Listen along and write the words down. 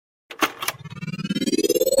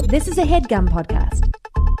This is a HeadGum podcast.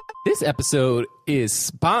 This episode is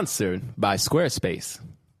sponsored by Squarespace.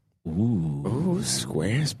 Ooh,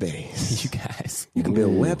 Squarespace. You guys. You can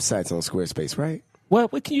build websites on Squarespace, right?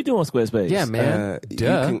 What can you do on Squarespace? Yeah, man.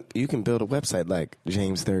 You can build a website like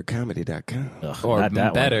jamesthirdcomedy.com. Or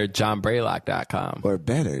better, johnbraylock.com. Or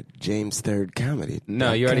better, jamesthirdcomedy.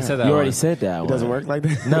 No, you already said that. You already said that one. It doesn't work like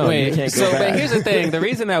that? No, Wait, you can't go back. But here's the thing. The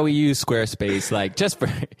reason that we use Squarespace, like, just for,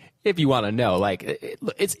 if you want to know, like,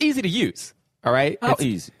 it's easy to use. All right? How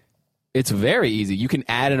easy? It's very easy. You can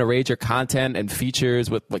add and arrange your content and features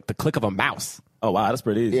with, like, the click of a mouse. Oh, wow, that's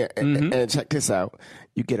pretty easy. Yeah, and check this out.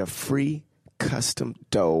 You get a free custom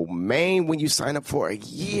domain when you sign up for a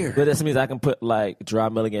year. But this means I can put, like,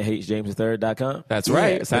 JamesThird.com? That's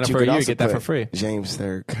right. Sign up for a year, you get that for free. James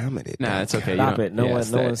Third Comedy. Nah, it's okay. Stop it. No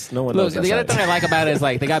one knows. Look, That the other site. thing I like about it is,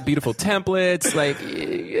 like, they got beautiful templates. Like,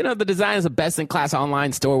 you know, the design is a best-in-class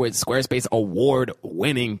online store with Squarespace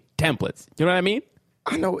award-winning templates. You know what I mean?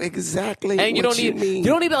 I know exactly And you what don't need mean. you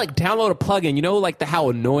don't need to, like, download a plugin. You know, like, how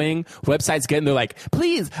annoying websites get, and they're like,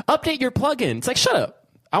 please update your plugin. It's like, shut up.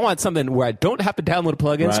 I want something where I don't have to download a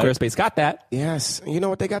plugin. Right. Squarespace got that. Yes. You know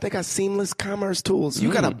what they got? They got seamless commerce tools. You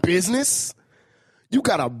got a business? You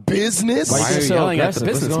got a business? Why are you so yelling at the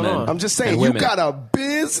aggressive? What's going businessmen? on? I'm just saying, And you women. got a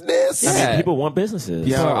business? Yeah. I mean, people want businesses.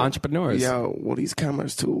 People are entrepreneurs. Yo, well, these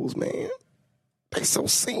commerce tools, man, they so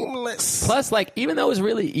seamless. Plus, like, even though it's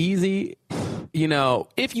really easy, you know,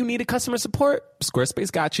 if you needed customer support,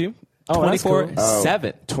 Squarespace got you. Oh, that's cool.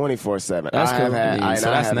 24/7. 24/7. That's I cool.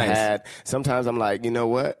 have had. Sometimes I'm like, you know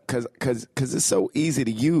what? Because it's so easy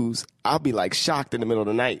to use. I'll be like shocked in the middle of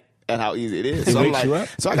the night at how easy it is. It So I'm wakes like, you up?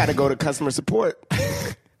 so I got to go to customer support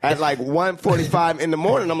at like 1:45 in the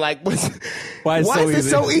morning. I'm like, why is it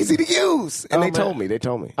so easy to use? And they told me.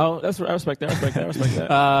 Oh, I respect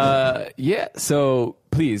that. Yeah, so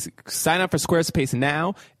please sign up for Squarespace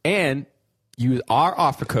now and use our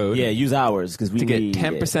offer code Yeah, use ours because we to get need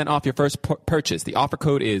 10% off your first purchase. The offer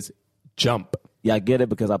code is JUMP. Yeah, I get it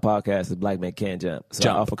because our podcast is Black Men Can't Jump. So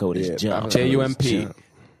Jump. our offer code is JUMP. JUMP.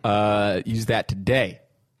 Use that today.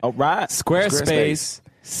 All right. Squarespace,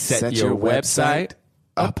 set your website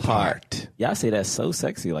apart. Y'all say that's so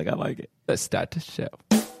sexy. Like, I like it. Let's start the show.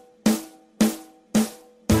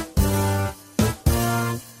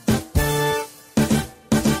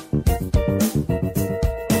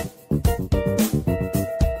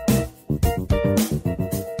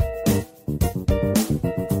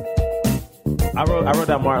 I wrote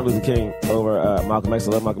down Martin Luther King over Malcolm X.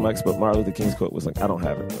 I love Malcolm X, but Martin Luther King's quote was like, I don't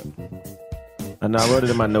have it. But I know I wrote it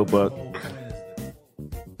in my notebook.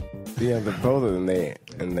 Yeah, but both of them, they.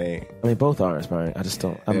 I mean, both are inspiring. I just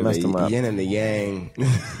don't. I messed them up. Yin and the yang.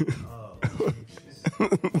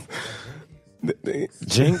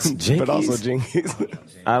 Jinx, But also jinkies.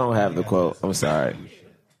 I don't have the quote. I'm sorry.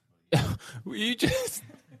 You just...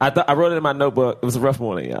 I wrote it in my notebook. It was a rough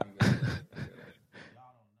morning, y'all.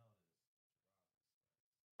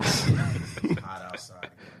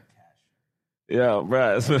 Yeah,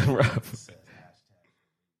 bro, it's been rough.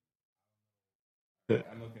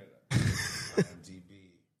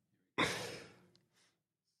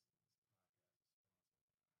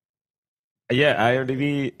 Yeah,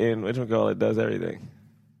 IMDb and it does everything. It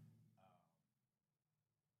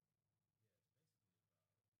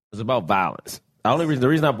was about violence. The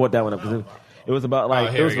reason I brought that one up because it was about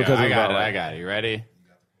like it was because I it was got about, it. like, I got it. You ready?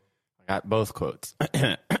 I got both quotes.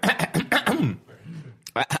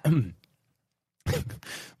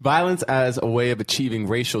 Violence as a way of achieving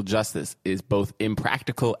racial justice is both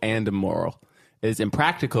impractical and immoral. It is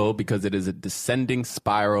impractical because it is a descending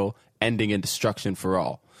spiral ending in destruction for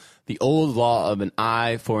all. The old law of an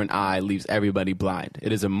eye for an eye leaves everybody blind.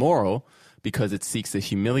 It is immoral because it seeks to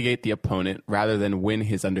humiliate the opponent rather than win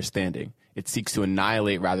his understanding. It seeks to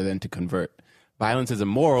annihilate rather than to convert. Violence is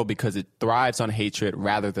immoral because it thrives on hatred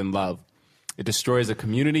rather than love. It destroys a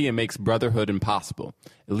community and makes brotherhood impossible.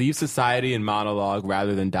 It leaves society in monologue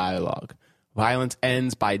rather than dialogue. Violence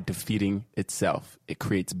ends by defeating itself. It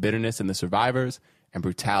creates bitterness in the survivors and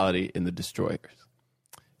brutality in the destroyers.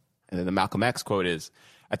 And then the Malcolm X quote is,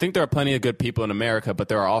 I think there are plenty of good people in America, but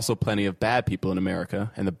there are also plenty of bad people in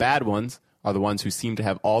America. And the bad ones are the ones who seem to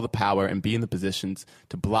have all the power and be in the positions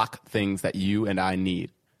to block things that you and I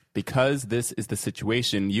need. Because this is the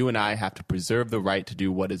situation, you and I have to preserve the right to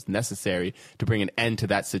do what is necessary to bring an end to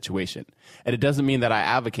that situation. And it doesn't mean that I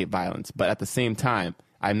advocate violence, but at the same time,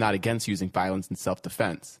 I'm not against using violence in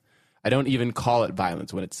self-defense. I don't even call it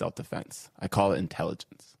violence when it's self-defense. I call it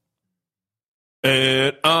intelligence.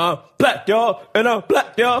 And I'm black, y'all, and I'm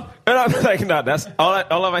black, y'all, and I'm like, no, that's all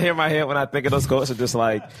I hear in my head when I think of those quotes are just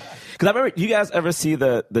like, because I remember, you guys ever see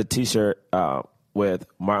the t-shirt, with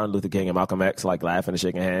Martin Luther King and Malcolm X, like laughing and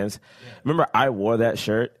shaking hands. Remember, I wore that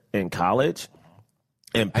shirt in college,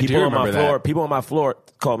 and people on my floor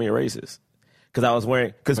called me a racist. Because I was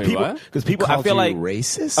wearing, because people, I feel like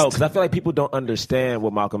racist. Oh, because I feel like people don't understand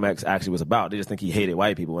what Malcolm X actually was about. They just think he hated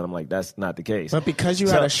white people, and I'm like, that's not the case. But because you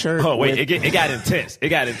had a shirt. Oh wait, it got intense. It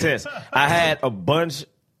got intense. I had a bunch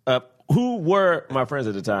of who were my friends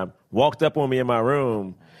at the time walked up on me in my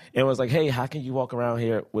room and was like, "Hey, how can you walk around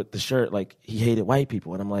here with the shirt like he hated white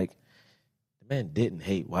people?" And I'm like, the man didn't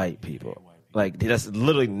hate white people. Like that's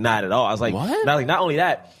literally not at all. I was like, what? Not only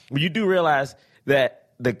that, but you do realize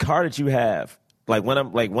that the car that you have. Like one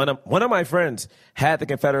of my friends had the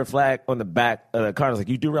Confederate flag on the back of the car. I was like,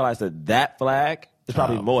 you do realize that flag is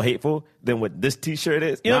probably more hateful than what this T-shirt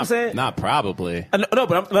is. You know what I'm saying? Not probably. No,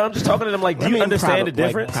 but I'm just talking to them like, do you understand the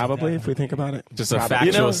difference? Like, probably, if we think about it. Just a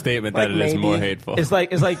factual statement that it is more hateful. It's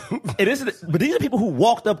like it is. But these are people who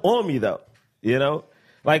walked up on me though. You know,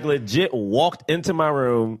 like legit walked into my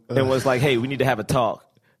room and was like, "Hey, we need to have a talk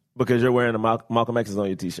because you're wearing a Malcolm X is on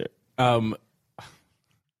your T-shirt."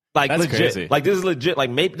 Like That's legit, crazy. like this is legit. Like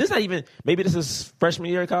maybe this is freshman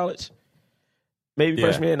year of college, freshman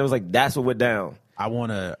year, and it was like that's what went down. I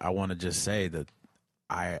wanna just say that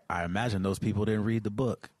I imagine those people didn't read the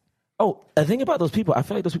book. Oh, the thing about those people, I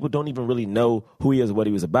feel like those people don't even really know who he is or what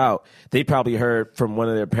he was about. They probably heard from one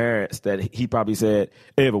of their parents that he probably said,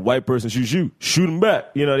 "Hey, if a white person shoots you, shoot him back."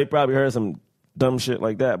 You know, they probably heard some dumb shit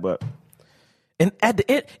like that. But and at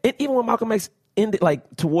the end, even when Malcolm X ended,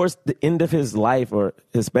 like towards the end of his life or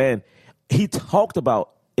his span, he talked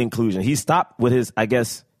about inclusion. He stopped with his, I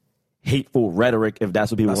guess, hateful rhetoric, if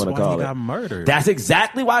that's what people want to call it. He got murdered. That's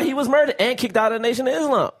exactly why he was murdered and kicked out of the Nation of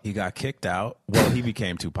Islam. He got kicked out. Well, he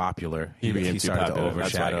became too popular. He started to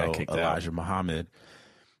overshadow Elijah Muhammad.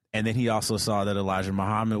 And then he also saw that Elijah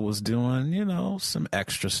Muhammad was doing, some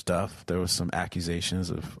extra stuff. There was some accusations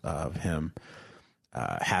of him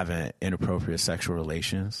having inappropriate sexual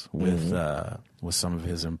relations with some of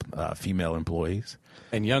his female employees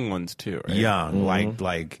And young ones too, right? Young,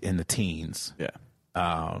 like in the teens. Yeah.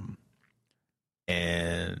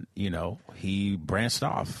 And he branched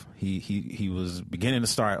off. He was beginning to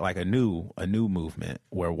start like a new movement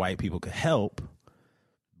where white people could help,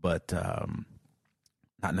 but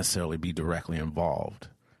not necessarily be directly involved,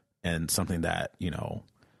 and something that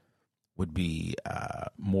would be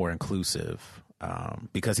more inclusive.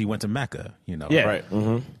 Because he went to Mecca, Right.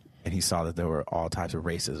 Mm-hmm. And he saw that there were all types of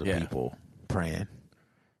races of people praying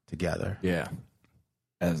together. Yeah.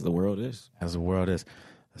 As the world is.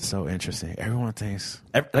 It's so interesting. Everyone thinks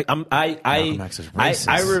Malcolm X is racist.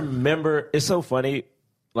 I remember, it's so funny,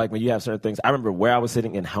 like when you have certain things, I remember where I was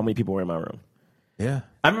sitting and how many people were in my room. Yeah.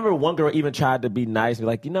 I remember one girl even tried to be nice and be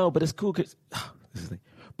like, but it's cool because,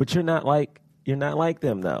 but you're not like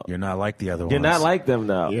them though. You're not like the other ones. You're not like them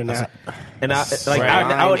though. You're not. And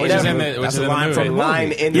I would never. That's a line from the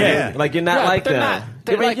line in Yeah, like you're not like them.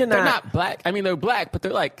 They're not black. I mean, they're black, but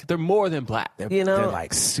they're more than black. They're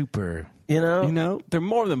like super. They're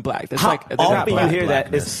more than black. That's How like they're often not you black. hear that?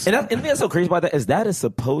 And that's so crazy about that is that is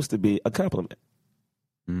supposed to be a compliment.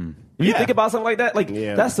 You think about something like that, like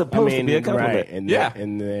that's supposed to be a compliment. Right.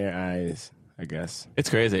 In their eyes, I guess. It's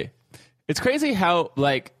crazy. It's crazy how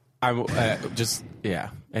I'm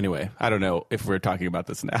Anyway, I don't know if we're talking about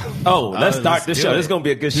this now. Oh, let's start this show. This is going to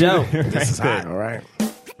be a good show. This is hot. All right.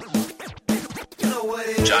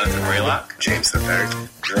 Jonathan Raylock, James III,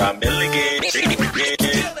 Drum Milligan.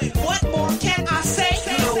 What more can I say?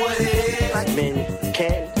 You know what it is. Black men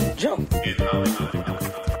can jump.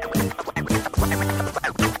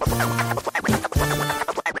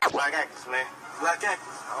 Black actors, man. Black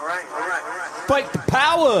actors. All right. Fight the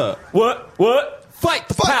power. What? Fight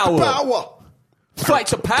the power. Fight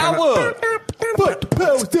the power. Fight the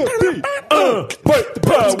powers that be. Fight the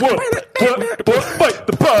power. Fight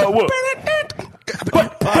the power.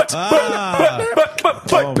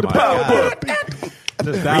 Fight the power.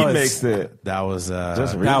 That was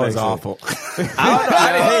awful.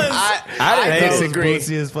 I disagree.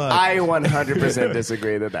 Pussy as fuck. I 100%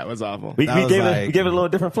 disagree that was awful. We gave it a little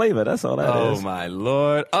different flavor. That's all that is. Oh my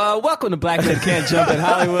Lord. Welcome to Black Men Can't Jump in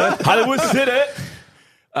Hollywood. Hollywood City.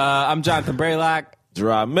 I'm Jonathan Braylock.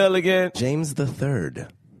 Dry Milligan. James III.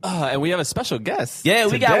 And we have a special guest. Yeah,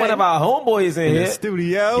 we got one of our homeboys in here.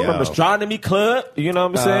 Studio. From Astronomy Club. You know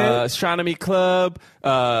what I'm saying? Astronomy Club.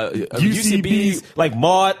 UCB's like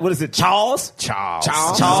Maud. What is it? Charles.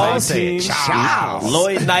 Team.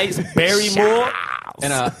 Lloyd Knights. Barrymore.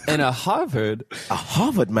 And a Harvard. A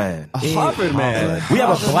Harvard man. We have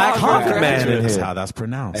a black Harvard man in That's here. how that's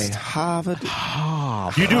pronounced. A Harvard.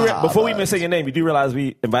 You do before we even say your name, you do realize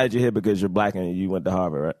we invited you here because you're black and you went to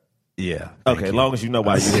Harvard, right? Yeah. Okay, as long as you know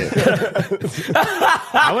why you're here.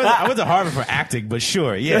 I went to Harvard for acting, but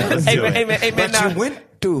sure, yeah. Let's do it. Hey, man, now, You went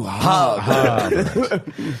through hard.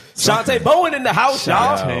 Shawtane Bowen in the house,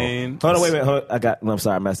 y'all. Shawtane. Hold on, wait. I'm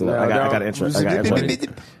sorry, I messed it up. I got to intro.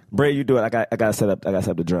 Bray, you do it. I got to set up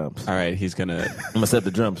the drums. All right, I'm gonna set up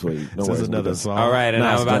the drums for you. No This worries. is another song. All right, and Nah,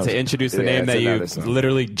 I'm it's about drums. to introduce the Yeah, name it's that you another song.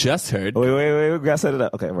 literally just heard. Wait. We gotta set it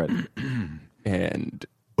up. Okay, I'm ready. And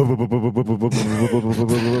it's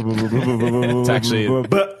actually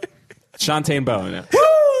Shawtane Bowen.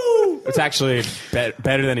 It's actually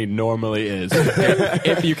better than he normally is,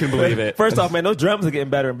 if you can believe it. First off, man, those drums are getting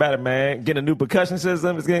better and better, man. Getting a new percussion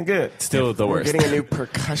system is getting good. Still the worst. Getting a new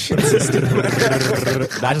percussion system.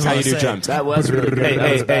 That's how you do drums. That was really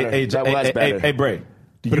good. Hey, Bray.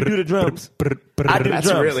 Do you do the drums? I do the That's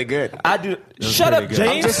drums. really good. I do. Shut up, pretty good.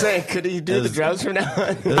 I'm James. just saying, could you do the drums from now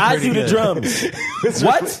on? I do the drums.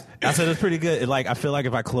 What? I said it's pretty good. Like I feel like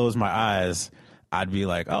if I close my eyes, I'd be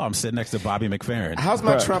like, oh, I'm sitting next to Bobby McFerrin. How's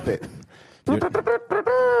my trumpet?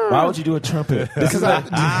 Why would you do a trumpet? Because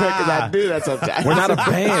I do that sometimes. We're not a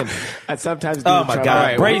band. I sometimes do Oh the my trumpet. God,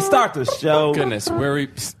 right, Bray, start the show. Goodness, we're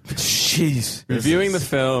Jeez. reviewing the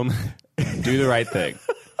film. Do the right thing.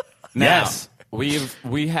 Now, Yes.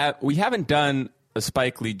 we haven't done a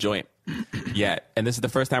Spike Lee joint yet, and this is the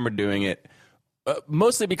first time we're doing it.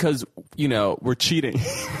 Mostly because we're cheating.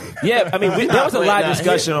 Yeah, I mean, there was a lot of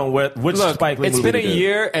discussion on which Look, Spike Lee it's movie been a to do.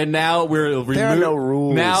 year, and now we're There are no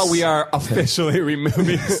rules. Now we are officially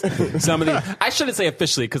removing some of these. I shouldn't say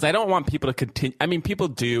officially because I don't want people to continue. I mean, people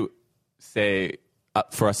do say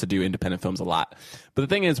for us to do independent films a lot, but the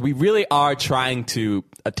thing is, we really are trying to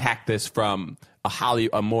attack this from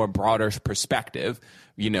a more broader perspective.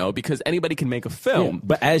 Because anybody can make a film. Yeah,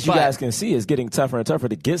 but as you guys can see, it's getting tougher and tougher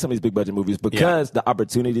to get some of these big budget movies because the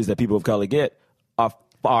opportunities that people of color get are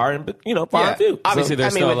far and few. Obviously,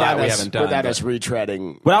 there's still a lot we haven't done. Without but- us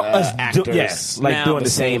retreading Without us actors. Now, doing the the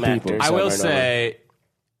same same people. actors. I will over and say,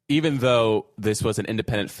 even though this was an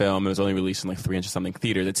independent film, it was only released in like 300-something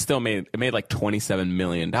theaters. It still made like $27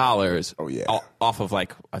 million. Oh, yeah. Off of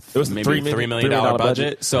like was maybe $3 $3 million budget.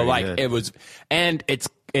 budget. So like good. it was, and it's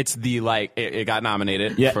the like it got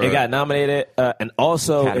nominated. Yeah, for, it got nominated, and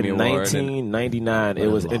also Academy in Award 1999, it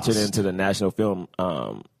was entered into the National Film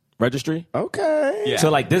Registry. Okay. Yeah. So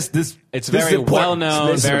like this It's this very is important. well known,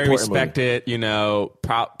 This is an very important movie. respected.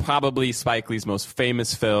 Probably Spike Lee's most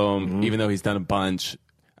famous film, even though he's done a bunch.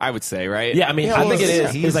 I would say, right? Yeah, I mean, I think it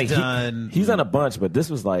is. he's It's like done- he's done a bunch, but this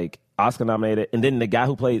was like Oscar nominated, and then the guy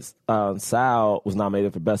who played Sal was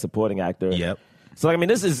nominated for Best Supporting Actor. Yep. So I mean,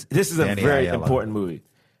 this is a Danny very Aiello. important movie.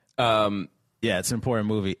 Yeah, it's an important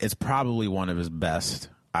movie. It's probably one of his best.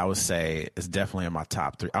 I would say it's definitely in my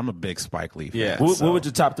top 3. I'm a big Spike Lee fan. Yeah. What would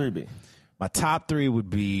your top 3 be? My top 3 would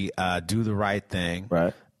be Do the Right Thing.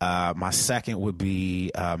 Right. My second would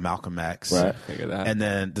be Malcolm X. Right. Figure that. And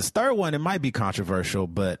then this third one, it might be controversial,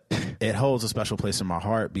 but it holds a special place in my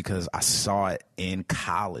heart because I saw it in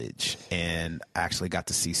college and actually got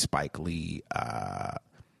to see Spike Lee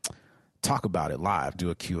talk about it live, do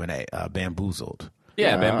a Q&A, Bamboozled.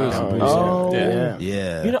 Yeah, Bamboozled. Oh, Yeah.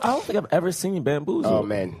 Yeah. You know, I don't think I've ever seen Bamboozled. Oh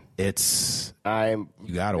man, It's, you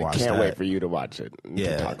gotta watch Can't that. wait for you to watch it.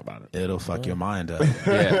 yeah. To talk about it. It'll fuck your mind up.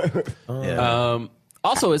 Yeah. Yeah.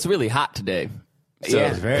 Also, it's really hot today. So yeah,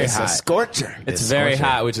 it's very it's hot. a scorcher. It's It's very scorching.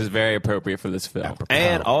 hot, which is very appropriate for this film.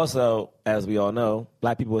 And also, as we all know,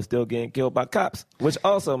 black people are still getting killed by cops, which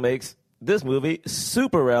also makes this movie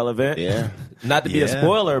super relevant. Yeah. Not to be a Yeah.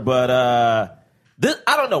 spoiler, but this,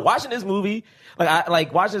 I don't know. Watching this movie,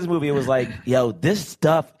 watching this movie, it was like, yo, this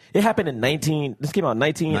stuff. It happened this came out in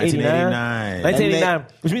 1989. 1989,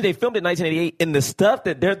 which means they filmed it in 1988, and the stuff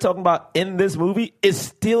that they're talking about in this movie is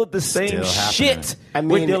still the same Still shit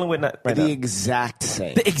happening. we're dealing with right the now. exact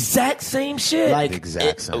same. The exact same shit. Like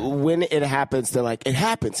exact same. when it happens, they're like, it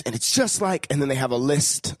happens, and it's just like, and then they have a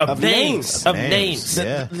list of names. Of names.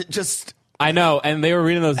 Yeah. Just I know, and they were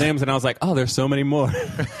reading those names, and I was like, "Oh, there's so many more."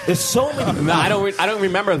 There's so many. No, I don't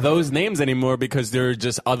remember those names anymore because there are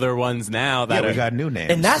just other ones now that Yeah, are. we got new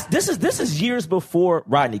names. And this is years before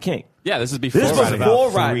Rodney King. Yeah, this is before. This was Rodney King. before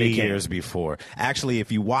about Rodney 3 King. years before. Actually,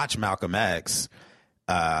 if you watch Malcolm X,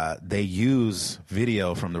 they use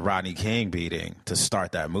video from the Rodney King beating to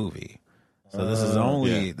start that movie. So this is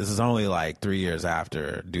only like 3 years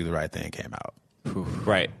after Do the Right Thing came out.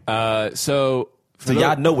 Right. So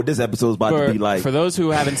y'all know what this episode is about to be like. For those who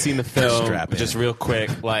haven't seen the film, Strap in. just real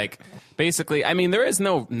quick, like basically, I mean, there is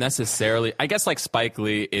no necessarily. I guess like Spike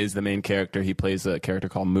Lee is the main character. He plays a character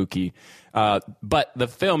called Mookie, but the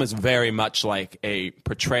film is very much like a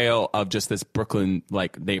portrayal of just this Brooklyn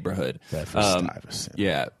like neighborhood. Bedford-Stuyvesant.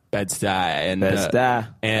 Yeah.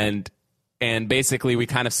 Bed-Stuy, and basically we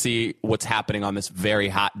kind of see what's happening on this very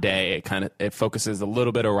hot day. It focuses a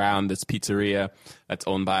little bit around this pizzeria that's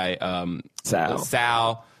owned by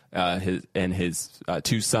Sal, his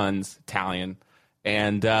two sons, Italian,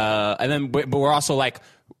 and then but we're also like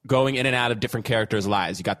going in and out of different characters'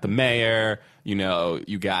 lives. You got the mayor,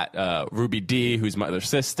 you got Ruby D, who's mother's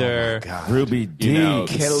sister. Oh my God. Ruby D,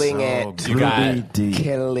 killing it. You got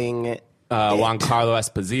killing it. Juan Carlo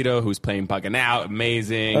Esposito, who's playing Bugging Out,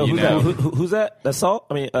 amazing. Who's that? That's Salt?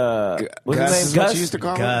 I mean, what's Gus, his name? Gus? You used to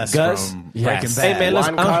call him? Gus from Breaking Bad. Hey, man,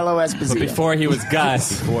 Juan Carlo Esposito. But before he was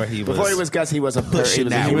Gus, Before he was Gus, he was a pushing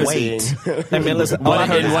that weight. Hey, man, listen. one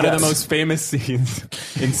of the most famous scenes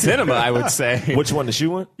in cinema, I would say. Which one? The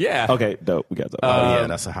shoe one? Yeah. Okay, dope. We got that. yeah,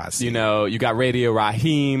 that's a hot scene. You got Radio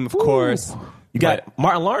Raheem, of course. You got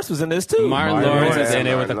Martin Lawrence was in this too. Martin Lawrence is in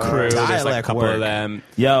it with a crew. There's like a Dialect couple work. of them.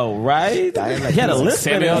 Yo, right? Dialect He had a work. list.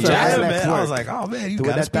 Samuel Jackson. Dialect I work. was like, oh man, you Do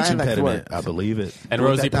got a that speech dialect impediment. work. I believe it. And What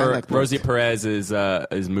Rosie that dialect Rosie work. Perez is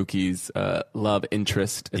Mookie's love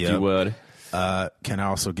interest, if Yep. you would. Can I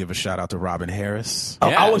also give a shout out to Robin Harris? Oh,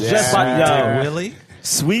 I was just about Really?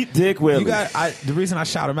 Sweet Dick Willie. The reason I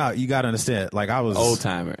shout him out, you got to understand. Like I was Old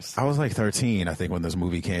timers. I was like 13, I think, when this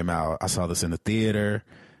movie came out. I saw this in the theater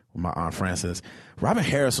with my Aunt Frances. Robin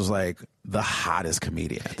Harris was like the hottest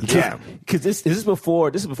comedian at the time. Because this is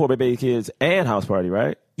before Baby Kids and House Party,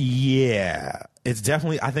 right? Yeah, it's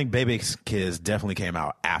definitely. I think Baby's Kids definitely came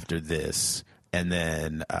out after this, and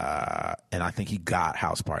then and I think he got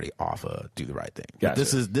House Party off of Do the Right Thing. Gotcha.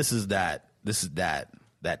 This is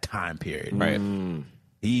that time period, Right.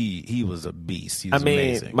 He was a beast. He was I mean,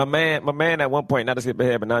 amazing. my man at one point, not to skip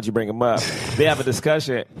ahead, but now that you bring him up, they have a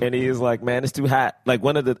discussion, and he was like, man, it's too hot. Like,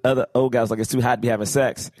 one of the other old guys, like, it's too hot to be having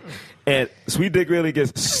sex. And Sweet Dick really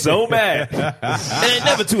gets so mad. It ain't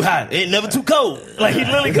never too hot. It ain't never too cold. Like, he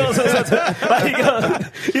literally goes to this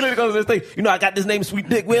thing. I got this name, Sweet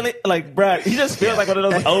Dick Willie. Like, bruh, he just feels like one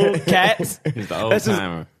of those old cats. He's the old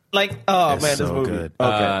timer. Like, oh It's man, so this movie. good.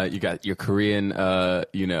 Okay. You got your Korean,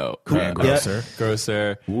 Korean grocer.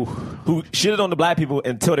 Grocer. Who shitted on the black people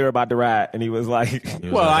until they were about to ride, and he was like,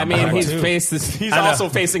 Well, I mean, number he's two. he's also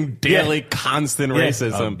facing daily, constant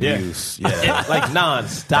racism. Abuse. Yeah. like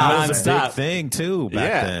nonstop. That was a Nonstop. big thing too back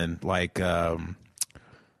Yeah. then. Like,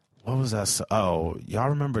 what was that? Oh, y'all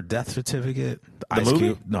remember Death Certificate? The movie?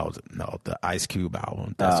 Cube? No, the Ice Cube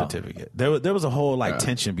album, Death Certificate. There was a whole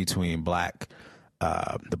tension between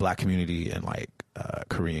the black community and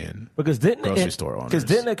Korean grocery store owners. Because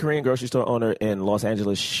didn't a Korean grocery store owner in Los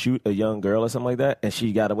Angeles shoot a young girl or something like that, and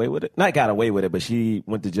she got away with it? Not got away with it, but she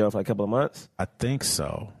went to jail for a couple of months. I think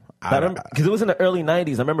so. Because it was in the early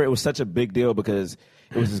 90s. I remember it was such a big deal because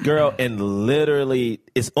it was this girl, and literally,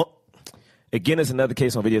 again, it's another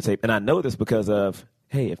case on videotape. And I know this because of,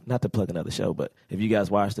 if not to plug another show, but if you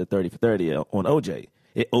guys watched the 30 for 30 on OJ,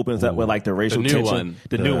 it opens up with the racial tension.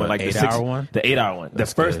 The new one, like the the 8-hour one? The 8-hour one.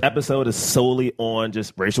 That's the first good. episode is solely on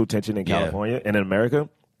just racial tension in California and in America.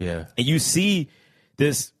 Yeah. And you see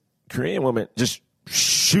this Korean woman just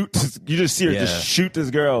shoot. You just see her just shoot this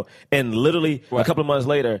girl, and literally a couple of months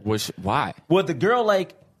later, Why? well, the girl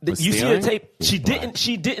you see stealing? the tape. She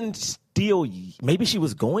didn't steal. Maybe she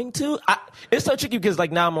was going to. It's so tricky because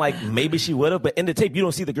now I'm like, maybe she would have, but in the tape you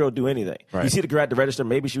don't see the girl do anything. Right. You see the girl at the register.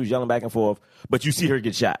 Maybe she was yelling back and forth, but you see her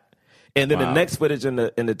get shot. And then the next footage in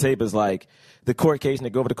the tape is like the court case, and they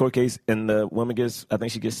go over the court case, and the woman I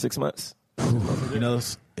think she gets 6 months. I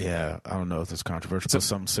don't know if it's controversial, but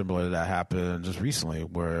something similar to that happened just recently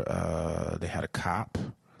where they had a cop,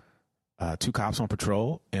 two cops on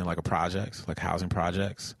patrol in a project, housing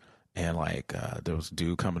projects. And there was a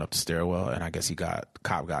dude coming up the stairwell, and I guess he got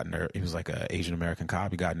nervous. He was like an Asian American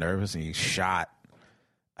cop. He got nervous and he shot.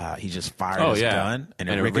 He just fired his gun, and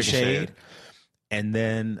it ricocheted. And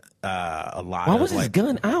then a lot. Why of was his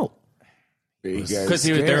gun out? Because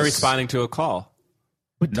they were responding to a call.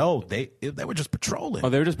 But no, they were just patrolling. Oh,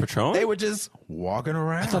 they were just patrolling? They were just walking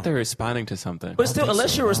around. I thought they were responding to something. But still,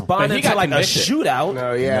 unless you're But responding he to got a convicted. shootout.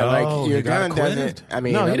 No, he your got gun acquitted. doesn't. I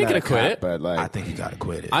mean, No, he I'm didn't not get a cop, acquitted. but I think he got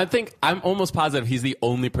acquitted. I'm almost positive he's the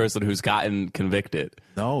only person who's gotten convicted.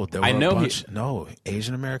 No, there were I know a bunch. No,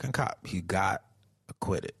 Asian American cop. He got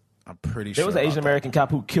acquitted. I'm pretty There sure. was an Asian American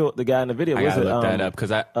cop who killed the guy in the video. I gotta look that up because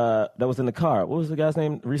that was in the car. What was the guy's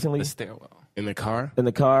name recently? the stairwell. in the car. In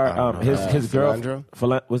the car, his girl.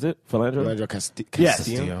 Philandro? Was it Philandro? Philandro Yes.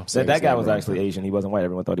 Castillo. That guy was actually Asian. He wasn't white.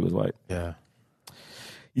 Everyone thought he was white. Yeah.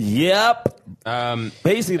 Yep.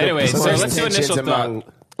 Basically, Anyway, so let's do initial thought.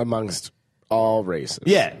 amongst all races.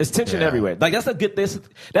 Yeah, it's tension everywhere. That's a good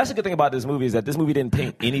thing about this movie is that this movie didn't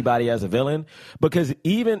paint anybody as a villain because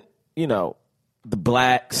even the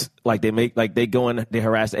blacks, like they go and they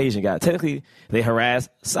harass the Asian guy. Technically, they harass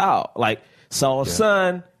Saul. Like Saul's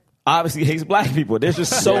son obviously hates black people. There's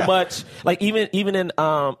just so much. Like even in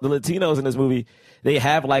the Latinos in this movie, they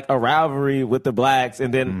have like a rivalry with the blacks,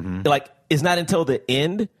 and then like it's not until the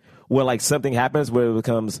end where like something happens where it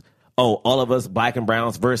becomes all of us black and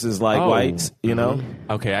browns versus like whites. You know?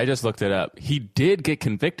 Okay, I just looked it up. He did get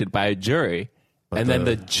convicted by a jury, and then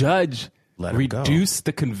the judge reduced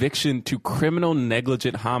the conviction to criminal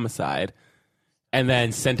negligent homicide, and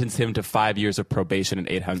then sentenced him to 5 years of probation and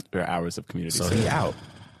 800 hours of community service. So he out.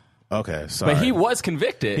 Okay, sorry. But he was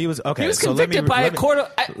convicted. He was okay. He was convicted by a court of.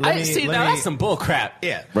 That's some bull crap.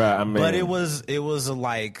 Yeah, Bruh, I mean, but it was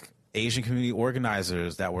like Asian community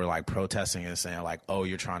organizers that were like protesting and saying like, "Oh,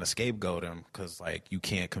 you're trying to scapegoat him because like you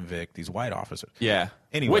can't convict these white officers." Yeah.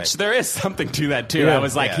 Anyway, which there is something to that too. Yeah. I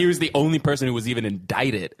was like, he was the only person who was even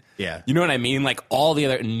indicted. Yeah. You know what I mean? Like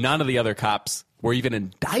none of the other cops were even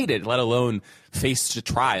indicted, let alone faced a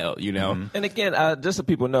trial. You know. And again, just so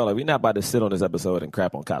people know, like we're not about to sit on this episode and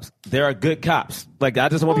crap on cops. There are good cops. Like I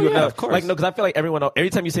just want people to know. Of course. Like no, because I feel like every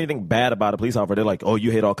time you say anything bad about a police officer, they're like, "Oh,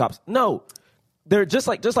 you hate all cops." No. They're just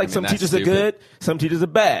like some that's teachers are good, some teachers are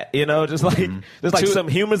bad. You know, just like some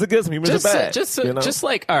humans are good, some humans are bad. Just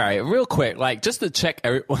like, all right, real quick, like just to check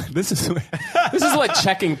everyone. This is what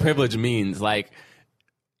checking privilege means. Like,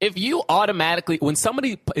 if you automatically, when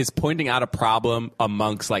somebody is pointing out a problem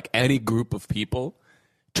amongst like any group of people,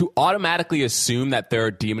 to automatically assume that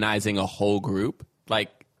they're demonizing a whole group, like.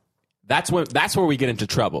 That's where we get into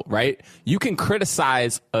trouble, right? You can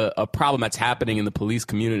criticize a problem that's happening in the police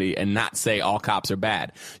community and not say all cops are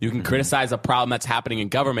bad. You can criticize a problem that's happening in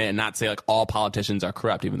government and not say like all politicians are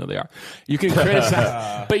corrupt, even though they are. You can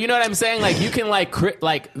criticize, but you know what I'm saying? Like you can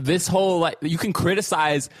you can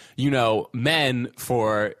criticize men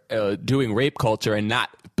for doing rape culture and not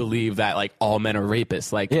believe that like all men are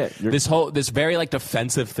rapists. Like this very like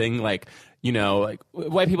defensive thing, like. Like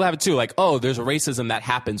white people have it too. Like, oh, there's racism that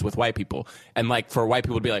happens with white people. And like for white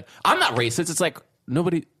people to be like, I'm not racist. It's like,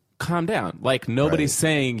 nobody, calm down. Like nobody's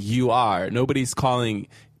saying you are. Nobody's calling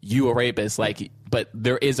you a rapist. Like, but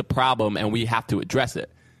there is a problem and we have to address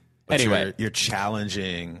it. But anyway, you're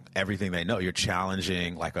challenging everything they know. You're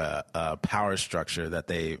challenging like a power structure that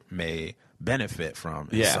they may benefit from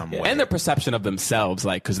in some way. And their perception of themselves,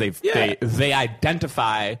 like because they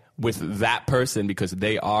identify with that person because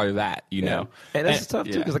they are that, you know. And that's tough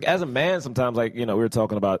too, because like as a man, sometimes like we were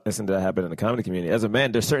talking about incident that happened in the comedy community. As a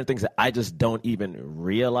man, there's certain things that I just don't even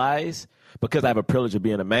realize because I have a privilege of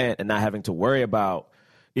being a man and not having to worry about,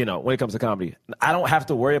 when it comes to comedy, I don't have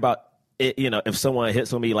to worry about it. If someone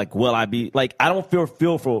hits on me, like will I be like I don't feel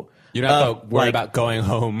fearful. You don't have to worry about going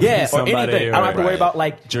home. Yeah, somebody, or anything. I don't have to worry about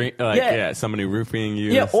somebody roofing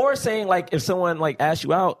you. Yeah, or saying like if someone like asks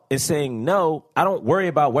you out and saying no, I don't worry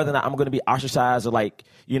about whether or not I'm going to be ostracized or like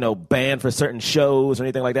banned for certain shows or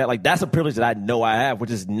anything like that. Like that's a privilege that I know I have, which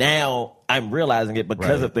is now I'm realizing it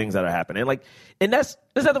because of things that are happening. Like, and there's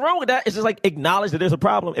nothing wrong with that. It's just like acknowledge that there's a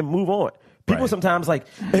problem and move on. People sometimes like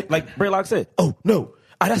Braylock said, "Oh no,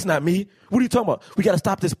 that's not me. What are you talking about? We got to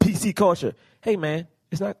stop this PC culture." Hey man,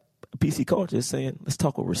 it's not. PC culture is saying, let's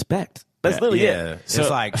talk with respect. That's literally it. So, it's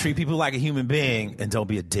like treat people like a human being and don't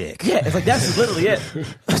be a dick. Yeah, it's like that's literally it.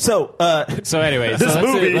 So anyway,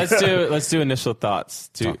 let's do initial thoughts.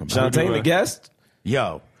 Shawtane, the guest.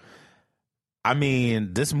 Yo, I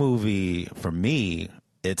mean, this movie for me,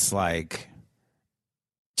 it's like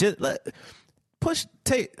I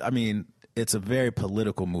mean, it's a very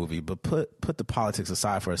political movie, but put the politics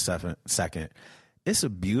aside for a second. It's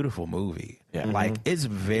a beautiful movie. Yeah. Like it's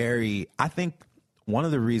I think one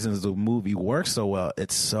of the reasons the movie works so well,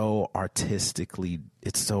 it's so artistically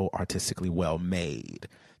well made.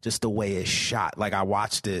 Just the way it's shot. Like I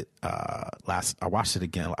watched it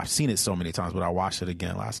again. I've seen it so many times, but I watched it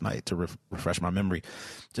again last night to refresh my memory.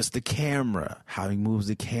 Just the camera, how he moves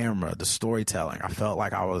the camera, the storytelling. I felt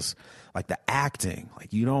like I was like the acting.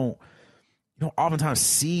 Like you don't oftentimes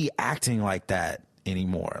see acting like that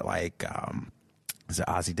anymore. Like is it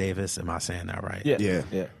Ozzie Davis? Am I saying that right? Yeah.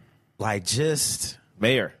 Like just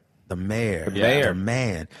the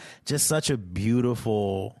man. Just such a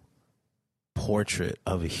beautiful portrait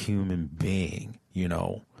of a human being,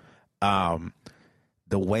 the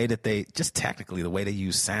way that the way they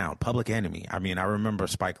use sound. Public Enemy. I mean, I remember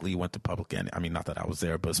Spike Lee went to Public Enemy. I mean, not that I was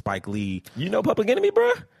there, but Spike Lee. You know Public Enemy,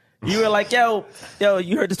 bro? You were like, yo,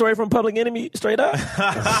 you heard the story from Public Enemy straight up?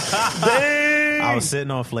 I was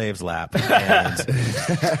sitting on Flav's lap and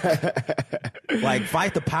like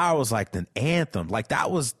Fight the Power was like the anthem. Like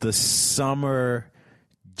that was the summer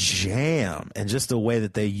jam. And just the way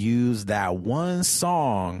that they used that one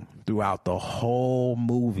song throughout the whole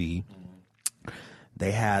movie,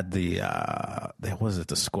 they had the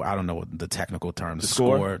score. I don't know what the technical term. The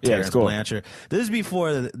score. Terrence Blanchard. This is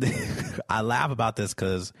before. I laugh about this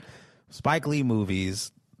because Spike Lee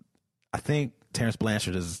movies, I think Terrence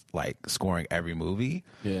Blanchard is like scoring every movie.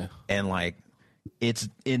 Yeah. And like it's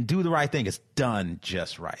in Do the Right Thing, it's done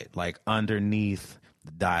just right. Like underneath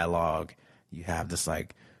the dialogue, you have this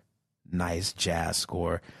like nice jazz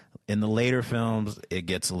score. In the later films, it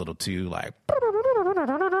gets a little too like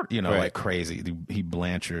like crazy. He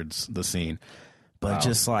Blanchards the scene. But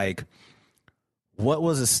just like what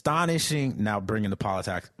was astonishing, now bringing the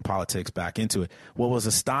politics back into it, what was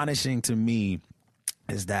astonishing to me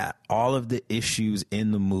is that all of the issues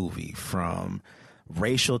in the movie, from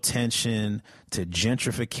racial tension to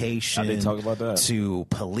gentrification, I didn't talk about that, to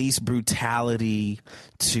police brutality,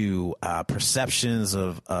 to perceptions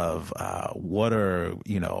of what are,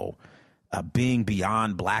 being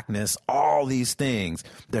beyond blackness, all these things,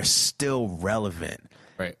 they're still relevant.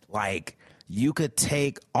 Right. Like, you could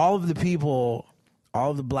take all of the people,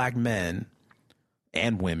 all of the black men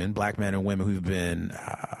and women, black men and women who've been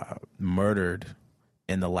murdered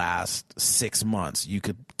in the last 6 months. You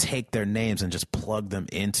could take their names and just plug them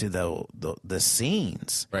into the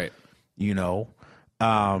scenes. Right.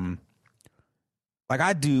 Like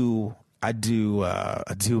I do a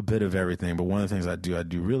bit of everything, but one of the things I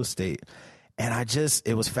do real estate. And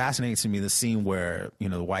it was fascinating to me, the scene where,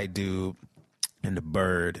 the white dude in the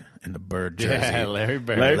bird jersey. Yeah, Larry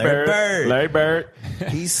Bird.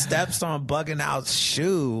 He steps on Bugging Out's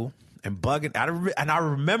shoe. And I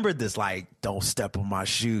remembered this, like, don't step on my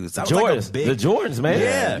shoes. That was Jordans, like the Jordans, man.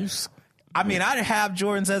 Yeah. I mean, I didn't have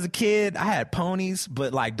Jordans as a kid. I had ponies,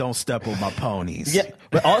 but like, don't step on my ponies. Yeah,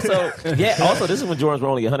 but also, this is when Jordans were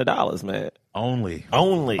only $100, man. Only.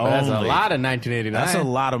 That's a lot of 1989. That's a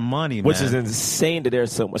lot of money, man. Which is insane that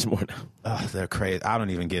there's so much more now. Ugh, they're crazy. I don't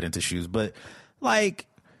even get into shoes, but like,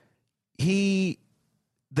 they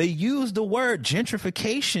used the word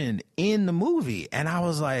gentrification in the movie, and I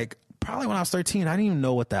was like, probably when I was 13, I didn't even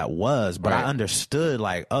know what that was, but I understood,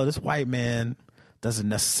 like, oh, this white man doesn't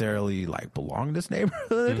necessarily like belong in this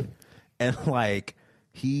neighborhood. And like,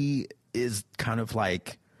 he is kind of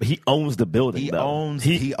like, but he owns the building. He owns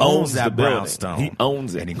that brownstone. He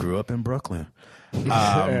owns it. And he grew up in Brooklyn. He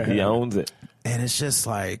owns it. And it's just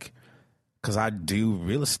like, because I do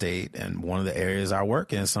real estate, and one of the areas I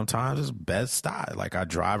work in sometimes is Bed-Stuy. Like, I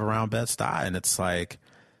drive around Bed-Stuy, and it's like,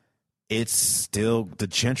 it's still, the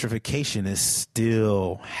gentrification is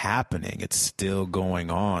still happening. It's still going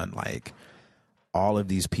on. Like, all of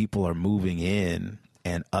these people are moving in,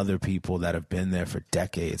 and other people that have been there for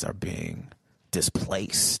decades are being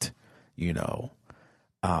displaced,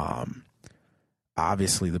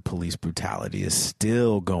 Obviously, the police brutality is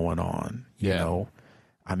still going on, you know?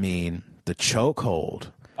 I mean, the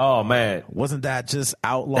chokehold. Oh, man. Wasn't that just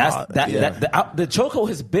outlawed? The chokehold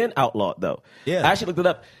has been outlawed, though. Yeah. I actually looked it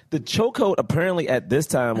up. The chokehold apparently at this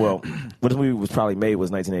time, well, when the movie was probably made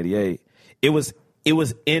was 1988, it was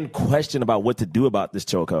in question about what to do about this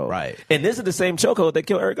chokehold. Right. And this is the same chokehold that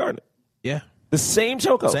killed Eric Garner. Yeah. The same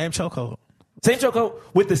chokehold. Same chokehold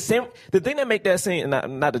with the same. The thing that make that scene,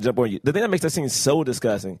 not to jump on you, the thing that makes that scene so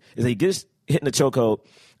disgusting is he gets hit in the chokehold,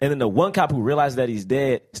 and then the one cop who realizes that he's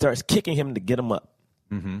dead starts kicking him to get him up.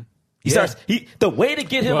 Mm-hmm. The way to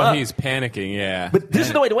get him up. Well, he's panicking, yeah. But this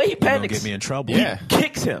is the way he panics. Get me in trouble. He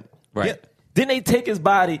kicks him. Right. Yeah. Then they take his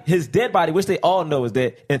dead body, which they all know is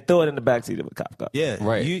dead, and throw it in the backseat of a cop car. Yeah.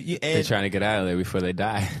 Right. They're trying to get out of there before they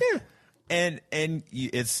die. Yeah. And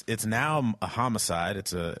it's now a homicide.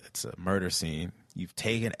 It's a murder scene. You've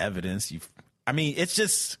taken evidence. It's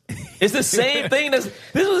just it's the same thing. This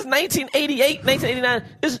was 1988, 1989.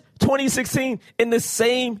 This is 2016, and the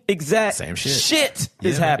same exact shit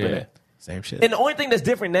is happening. Yeah. Same shit. And the only thing that's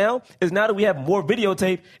different now is now that we have more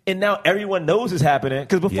videotape, and now everyone knows it's happening.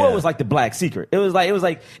 Because before it was like the black secret. It was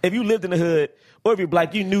like if you lived in the hood or if you're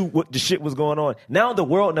black, you knew what the shit was going on. Now the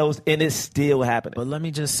world knows, and it's still happening. But let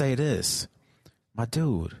me just say this, my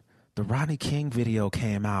dude. The Rodney King video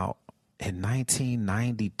came out in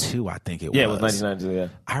 1992, I think it was. Yeah, it was 1992, yeah.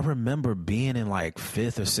 I remember being in like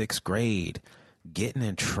 5th or 6th grade, getting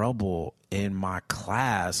in trouble in my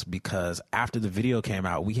class because after the video came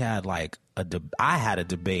out, we had like I had a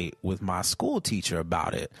debate with my school teacher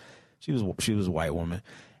about it. She was a white woman,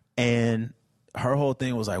 and her whole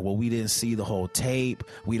thing was like, well, we didn't see the whole tape.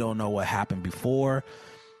 We don't know what happened before.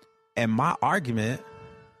 And my argument,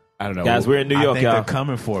 I don't know. Guys, we're in New York, y'all. They're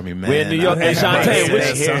coming for me, man. We're in New York. Hey,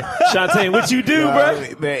 Shawtane, what you do, bro?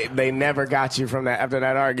 They never got you from that after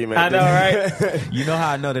that argument. I know, right? You know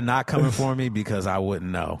how I know they're not coming for me? Because I wouldn't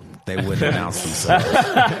know. They wouldn't announce themselves.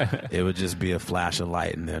 It would just be a flash of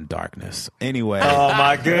light and then darkness. Anyway. Oh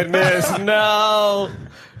my goodness, no.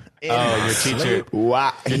 Oh, your teacher.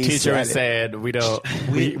 Wow. Your He teacher said was it. saying we didn't all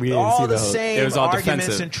see the whole- same it was all arguments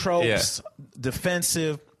defensive. and tropes,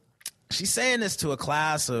 defensive. She's saying this to a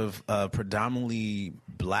class of predominantly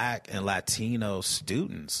Black and Latino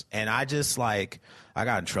students, and I just I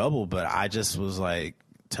got in trouble, but I just was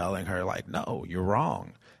telling her no, you're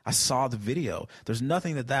wrong. I saw the video. There's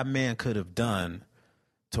nothing that man could have done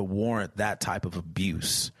to warrant that type of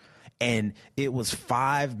abuse. And it was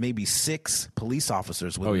 5, maybe 6 police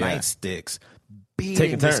officers with nightsticks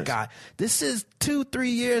beating this guy. This is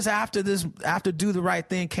 2-3 years after Do the Right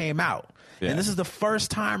Thing came out. Yeah. And this is the first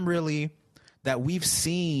time really that we've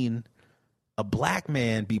seen a Black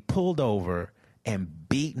man be pulled over and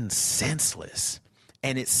beaten senseless.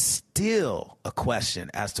 And it's still a question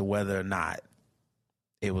as to whether or not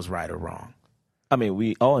it was right or wrong. I mean,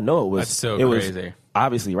 we all know it was. That's so crazy. Was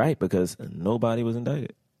obviously right because nobody was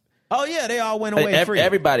indicted. Oh, yeah, they all went away free.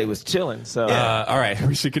 Everybody was chilling. So, all right,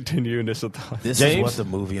 we should continue initial thoughts. This James? is what the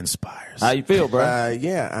movie inspires. How you feel, bro?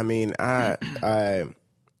 Yeah, I mean, I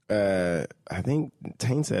think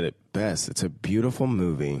Tane said it best. It's a beautiful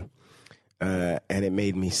movie. And it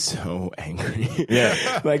made me so angry.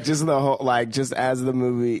 Yeah. Just the whole, just as the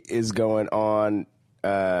movie is going on,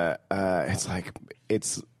 it's I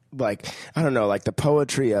don't know, the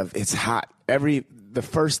poetry of it's hot. The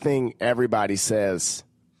first thing everybody says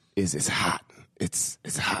is it's hot. It's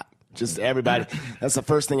hot. Just everybody. That's the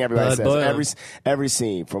first thing everybody says. Boyle. Every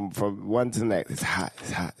scene from one to the next. It's hot.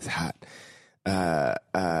 It's hot. It's hot. And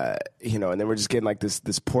then we're just getting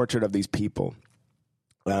this portrait of these people.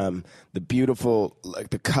 The beautiful,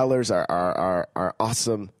 the colors are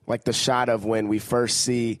awesome. Like the shot of when we first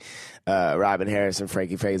see Robin Harris and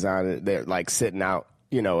Frankie Faison, they're sitting out,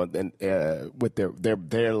 and with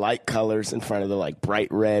their light colors in front of the bright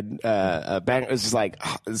red bang. It's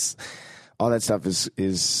just all that stuff was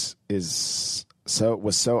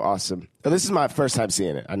so awesome. This is my first time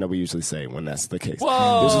seeing it. I know we usually say when that's the case.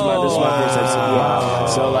 Whoa. This is my first time seeing it. Yeah.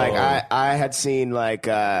 So I had seen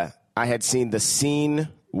I had seen the scene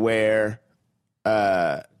where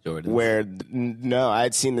I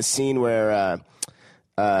had seen the scene where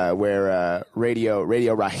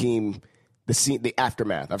Radio Raheem, the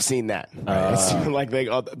aftermath. I've seen that. I've seen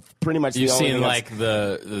pretty much. You've seen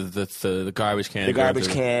the garbage can, the garbage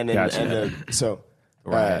can, and so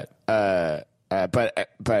right.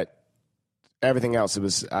 But everything else I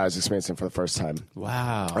was experiencing for the first time.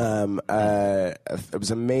 Wow. It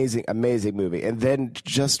was amazing movie. And then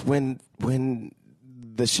just when the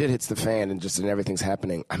shit hits the fan and everything's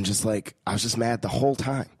happening, I was just mad the whole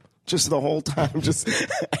time. Just the whole time, just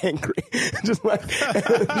angry, just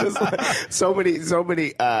so many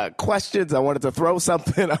questions. I wanted to throw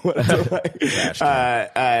something. I wanted to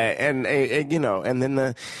and then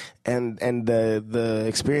the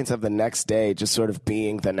experience of the next day, just sort of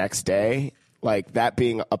being the next day. That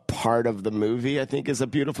being a part of the movie, I think is a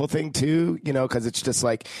beautiful thing too, because it's just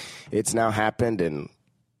it's now happened and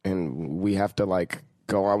we have to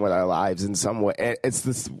go on with our lives in some way. It's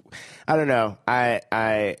this, I don't know. Sorry,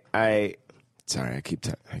 I keep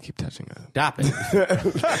touching it. Stop it.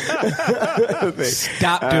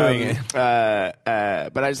 Stop doing it. But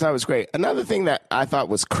I just thought it was great. Another thing that I thought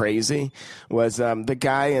was crazy was the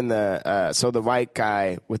guy in the white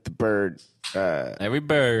guy with the bird. Every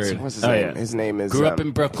bird. What's his name? Yeah. His name is... Grew up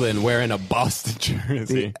in Brooklyn wearing a Boston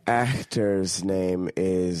jersey. The actor's name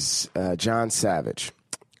is John Savage.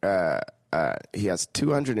 He has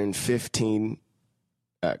 215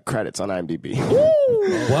 credits on IMDb.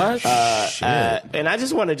 What? And I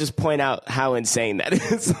just want to point out how insane that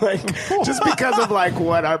is. Just because of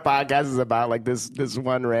what our podcast is about, this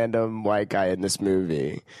one random white guy in this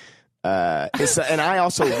movie. And I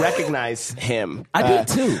also recognize him. I did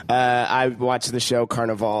too. I watched the show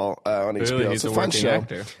Carnival on HBO. Really? It's He's a fun show.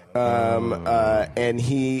 Actor. And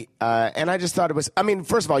I just thought it was. I mean,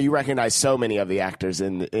 first of all, you recognize so many of the actors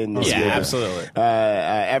in this movie. Yeah, absolutely.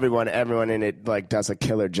 Everyone in it does a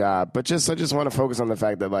killer job. But I just want to focus on the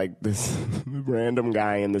fact that this random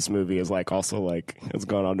guy in this movie is also has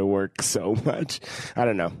gone on to work so much. I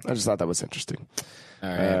don't know. I just thought that was interesting. All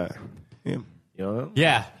right. Yeah.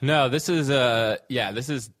 Yeah, no, this is an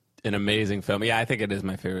amazing film. Yeah, I think it is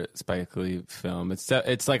my favorite Spike Lee film. It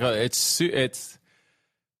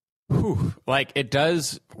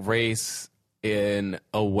does race in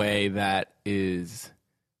a way that is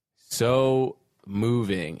so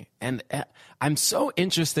moving, and I'm so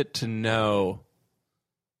interested to know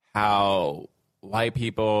how white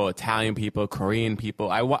people, Italian people, Korean people,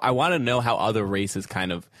 I want to know how other races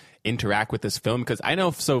kind of interact with this film? Because I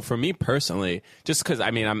know, so for me personally, just because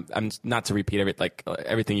I mean, I'm not to repeat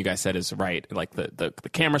everything you guys said is right. Like the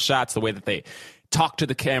camera shots, the way that they talk to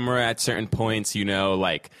the camera at certain points, you know,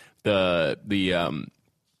 like the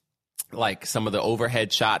like some of the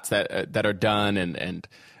overhead shots that are done and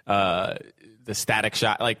the static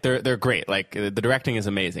shot, like they're great. Like the directing is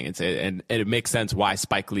amazing. And it makes sense why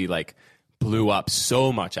Spike Lee like blew up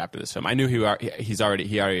so much after this film. I knew he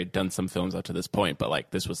already done some films up to this point, but like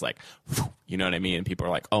this was like, you know what I mean? And people are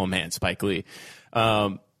like, oh man, Spike Lee.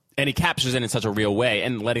 And he captures it in such a real way,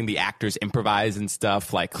 and letting the actors improvise and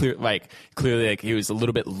stuff. Clearly, like he was a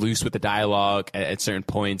little bit loose with the dialogue at certain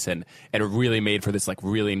points, and it really made for this like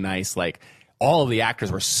really nice, like all of the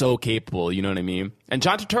actors were so capable. You know what I mean? And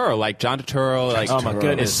John Turturro, oh my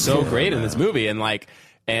goodness, is so great in this movie,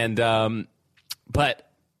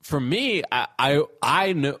 but for me,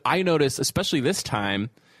 I noticed, especially this time,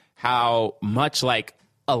 how much like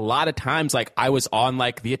a lot of times like I was on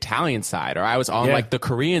like the Italian side, or I was on like the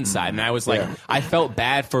Korean side, and I was like I felt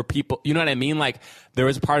bad for people, you know what I mean? Like there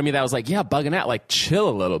was a part of me that was like, yeah, bugging out, like chill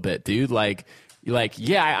a little bit, dude. Like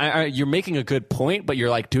yeah, you're making a good point, but you're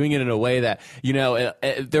like doing it in a way that, you know,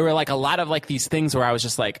 there were like a lot of like these things where I was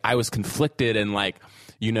just like, I was conflicted, and like,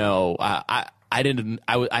 you know, I didn't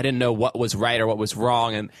know what was right or what was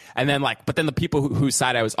wrong, and then like, but then the people whose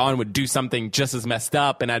side I was on would do something just as messed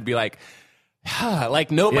up, and I'd be like,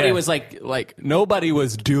 like nobody was like nobody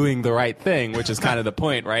was doing the right thing, which is kind of the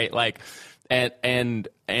point, right? Like, and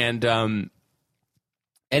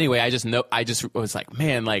anyway, I just was like,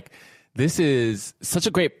 man, like this is such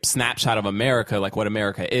a great snapshot of America, like what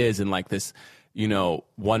America is, and like this, you know,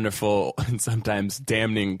 wonderful and sometimes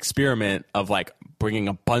damning experiment of like bringing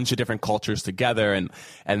a bunch of different cultures together,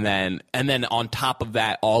 and then on top of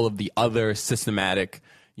that, all of the other systematic,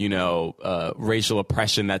 you know, racial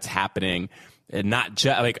oppression that's happening, and not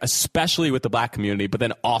just like, especially with the black community, but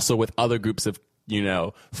then also with other groups of, you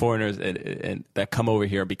know, foreigners and that come over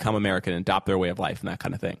here and become American and adopt their way of life and that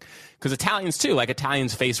kind of thing. Because Italians too, like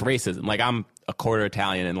Italians face racism. Like I'm a quarter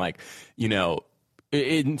Italian, and like, you know,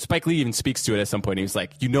 Spike Lee even speaks to it at some point. He was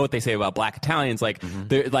like, you know what they say about black Italians? Like,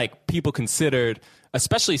 they're like people considered,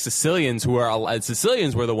 especially Sicilians,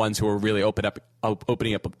 Sicilians were the ones who were really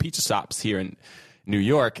opening up pizza shops here in New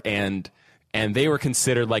York, and they were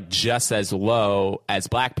considered like just as low as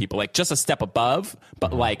black people, like just a step above,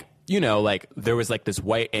 but like, you know, like there was like this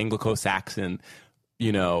white Anglo-Saxon,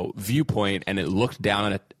 you know, viewpoint, and it looked down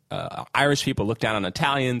on it. Irish people looked down on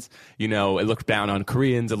Italians, you know, it looked down on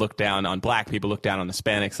Koreans, it looked down on black people, looked down on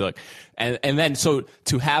Hispanics. So like, and then so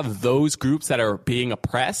to have those groups that are being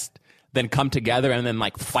oppressed then come together and then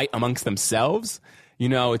like fight amongst themselves, you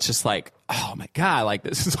know, it's just like, oh my God, like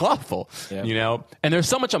this is awful, you know? And there's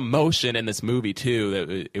so much emotion in this movie too,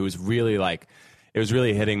 that it was really like, it was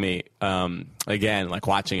really hitting me again, like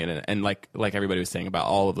watching it, and like everybody was saying about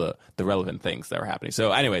all of the relevant things that were happening.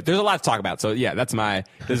 So anyway, there's a lot to talk about. So yeah, it's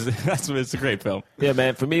a great film. Yeah,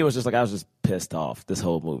 man. For me, it was just like I was just pissed off this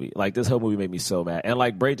whole movie. Like this whole movie made me so mad. And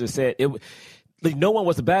like Bray just said, like no one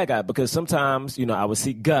was the bad guy, because sometimes, you know, I would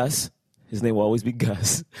see Gus. His name will always be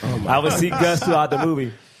Gus. I would see Gus throughout the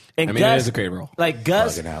movie. And I mean, Gus, it is a great role. Like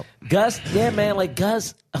Gus, yeah, man. Like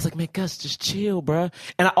Gus, I was like, man, Gus, just chill, bro.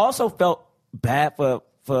 And I also felt bad for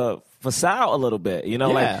Sal a little bit, you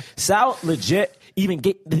know, like Sal legit even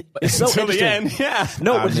get it's so until interesting. The end, yeah.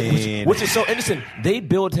 No, which is so interesting. They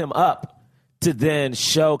build him up to then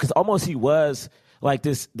show, because almost he was like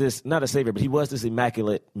this not a savior, but he was this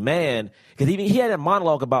immaculate man, because he had a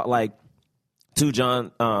monologue about like to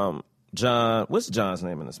John, what's John's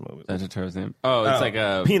name in this movie? That's Turturro's name. Oh, it's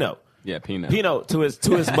like Pino. Yeah, Pino. Pino to his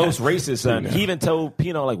most racist son. He even told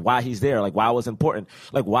Pino like why he's there, like why it was important,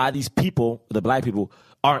 like why these people, the black people,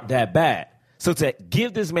 aren't that bad. So to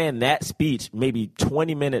give this man that speech maybe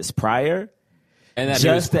 20 minutes prior, and that he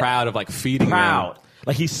was proud of like feeding them.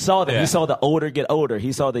 Like he saw them. Yeah. He saw the older get older.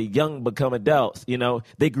 He saw the young become adults. You know,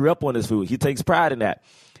 they grew up on this food. He takes pride in that.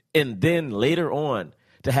 And then later on,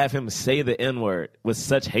 to have him say the N-word with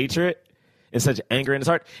such hatred and such anger in his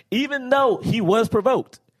heart, even though he was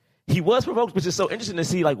provoked. He was provoked, which is so interesting to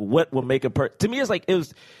see, like, what will make a to me, it's like,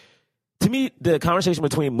 to me, the conversation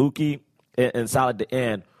between Mookie and Sal at the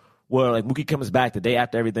end, where, like, Mookie comes back the day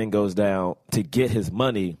after everything goes down to get his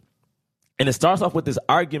money, and it starts off with this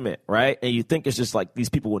argument, right? And you think it's just like these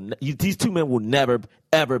people these two men will never,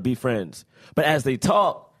 ever be friends. But as they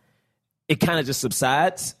talk, it kind of just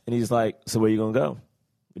subsides, and he's like, so where you going to go?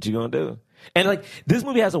 What you going to do? And, like, this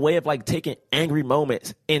movie has a way of, like, taking angry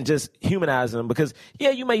moments and just humanizing them, because, yeah,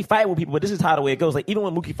 you may fight with people, but this is how the way it goes. Like, even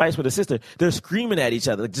when Mookie fights with his sister, they're screaming at each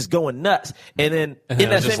other, like, just going nuts. And then in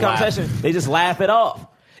that same conversation, they just laugh it off.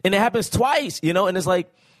 And it happens twice, you know, and it's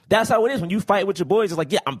like, that's how it is. When you fight with your boys, it's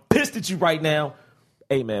like, yeah, I'm pissed at you right now.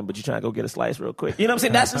 Hey, man, but you trying to go get a slice real quick. You know what I'm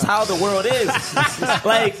saying? That's just how the world is.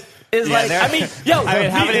 Like, it's me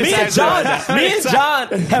and John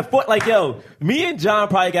have fought, like, me and John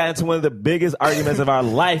probably got into one of the biggest arguments of our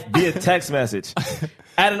life via text message.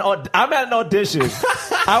 I'm at an audition.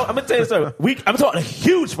 I'm going to tell you a story. I'm talking a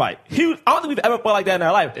huge fight. Huge. I don't think we've ever fought like that in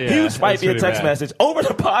our life. Yeah, huge fight via text message over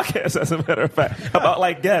the podcast, as a matter of fact, about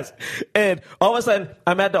like guests. And all of a sudden,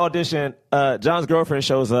 I'm at the audition. John's girlfriend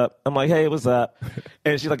shows up. I'm like, hey, what's up?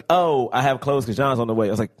 And she's like, oh, I have clothes because John's on the way.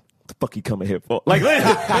 I was like, what the fuck he coming here for? Like,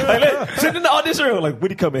 sitting in the audition room, like,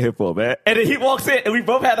 what he coming here for, man? And then he walks in, and we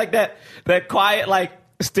both had like that quiet, like,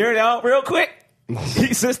 stare down real quick.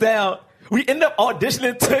 He sits down. We end up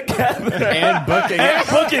auditioning together and booking it.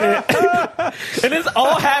 And this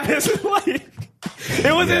all happens like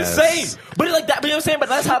it was insane. But it's like that, you know what I'm saying? But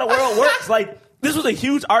that's how the world works. Like, this was a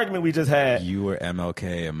huge argument we just had. You were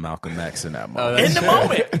MLK and Malcolm X in that moment. In the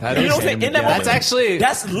moment. You know what I'm saying? In that moment.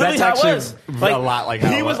 That's literally how it was. Like, a lot like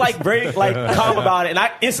how he was like very like calm about it, and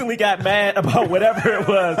I instantly got mad about whatever it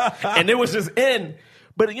was. And it was just in.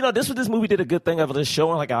 But, you know, this movie did a good thing of just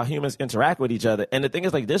showing, like, how humans interact with each other. And the thing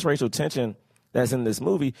is, like, this racial tension that's in this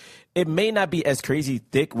movie, it may not be as crazy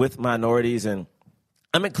thick with minorities. And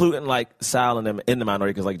I'm including, like, Sal and them in the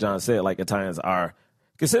minority because, like John said, like, Italians are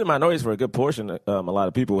considered minorities for a good portion of a lot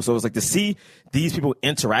of people. So it's like to see these people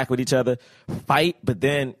interact with each other, fight, but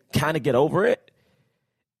then kind of get over it.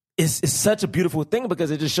 It's such a beautiful thing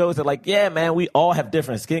because it just shows that, like, yeah, man, we all have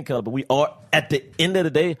different skin color, but we all, at the end of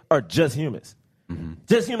the day, are just humans. Mm-hmm.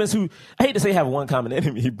 Just humans who, I hate to say have one common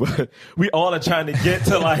enemy, but we all are trying to get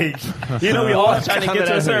to, like, you know, we all are trying to get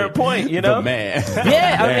to a certain point, you know? The man.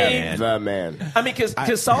 Yeah, the man. I mean,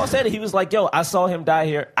 because Saul said it. He was like, yo, I saw him die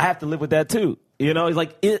here. I have to live with that too. You know, he's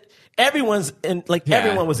like, everyone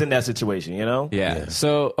was in that situation, you know? Yeah.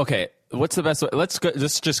 So, okay. What's the best way? Let's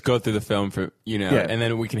just go through the film for, you know, and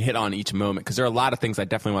then we can hit on each moment because there are a lot of things I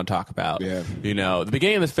definitely want to talk about. Yeah. You know, the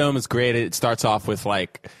beginning of the film is great. It starts off with,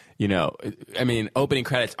 like, you know, I mean, opening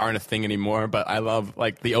credits aren't a thing anymore, but I love,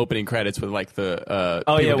 like, the opening credits with, like, the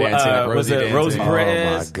people dancing, like Rosie dancing. Rosie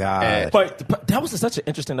Perez? Oh my god! But that was such an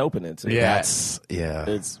interesting opening too. Yeah,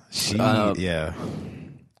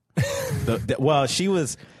 well, she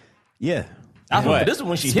was, yeah. This is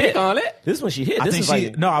when she hit on it. This is when she hit. I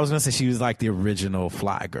was gonna say she was like the original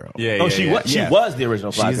fly girl. She was the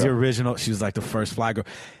original fly girl. She's the original. She was like the first fly girl.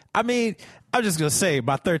 I mean, I'm just gonna say,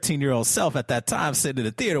 my 13-year-old self at that time, sitting in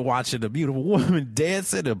the theater watching a beautiful woman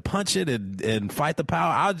dancing and punching and fight the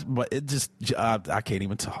power. I can't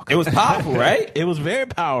even talk. It was powerful, right? It was very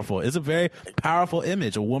powerful. It's a very powerful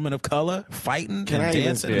image. A woman of color fighting and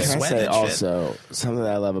dancing and sweating. Can I say also something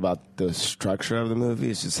that I love about the structure of the movie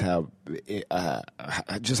is just how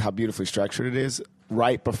beautifully structured it is.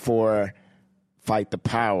 Right before Fight the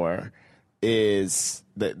Power is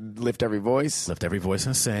the Lift Every Voice. Lift Every Voice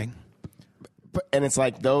and Sing. And it's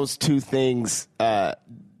like those two things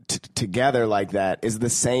together like that is the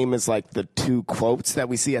same as like the two quotes that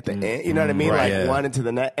we see at the end. You know what I mean? Right, like one into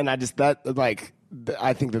the net. And I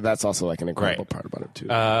think that's also like an incredible part about it too.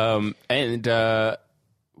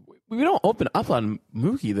 We don't open up on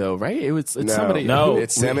Mookie though, right? It's somebody. No,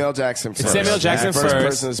 it's Samuel Jackson first. It's Samuel Jackson first.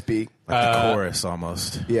 Person to speak. Like the chorus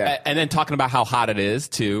almost. Yeah. And then talking about how hot it is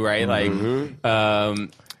too, right? Mm-hmm.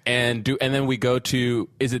 Like, and then we go to,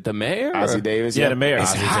 is it the mayor? Ozzie Davis. Yeah, the mayor.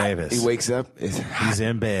 Ozzie Davis. He wakes up. He's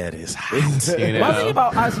in bed. It's hot. You know? My thing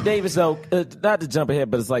about Ozzie Davis, though, not to jump ahead,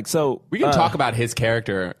 but it's like, so we can talk about his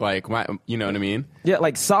character, like, you know what I mean? Yeah,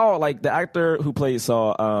 like Saul, like the actor who played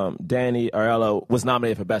Saul, Danny Aiello, was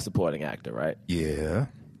nominated for Best Supporting Actor, right? Yeah.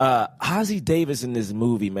 Ozzie Davis in this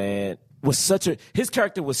movie, man, was his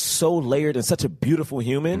character was so layered and such a beautiful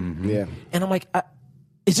human. Mm-hmm. Yeah. And I'm like,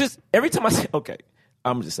 it's just every time I say, okay.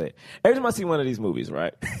 I'm just saying. Every time I see one of these movies,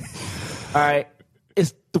 right? All right,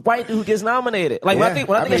 it's the white dude who gets nominated. Like when I think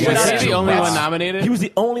was he the only one nominated? He was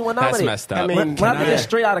the only one nominated. That's messed up. I mean, when I think it's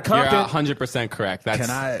straight out of Compton, you're 100% correct. Can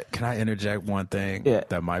I interject one thing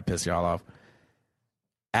that might piss y'all off?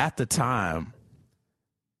 At the time,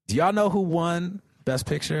 do y'all know who won Best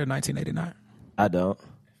Picture in 1989? I don't.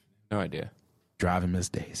 No idea. Driving Miss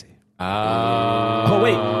Daisy. Oh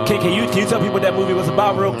wait, can you tell people what that movie was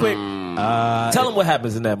about real quick? Tell them what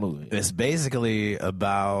happens in that movie. It's basically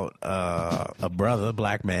about a brother,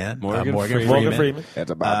 black man, Morgan Freeman.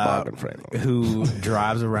 It's about Morgan Freeman, who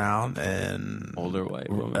drives around an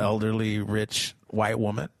elderly rich white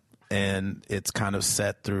woman, and it's kind of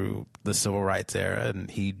set through the civil rights era. And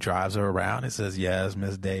he drives her around. He says, "Yes,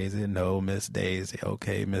 Miss Daisy. No, Miss Daisy.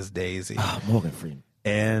 Okay, Miss Daisy." Morgan Freeman.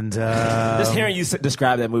 And just hearing you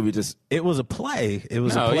describe that movie, it was a play. It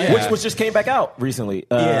was a play, which just came back out recently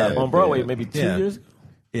on Broadway, maybe 2 years ago.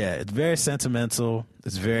 Yeah, it's very sentimental.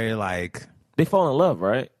 It's very like they fall in love,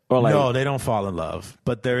 right? Or like no, they don't fall in love.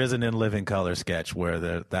 But there is an In Living Color sketch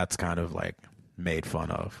where that's kind of like made fun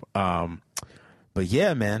of. But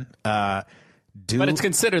yeah, man. But it's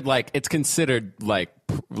considered like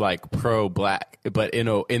pro-black, but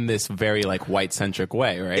in this very like white centric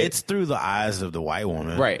way, right? It's through the eyes of the white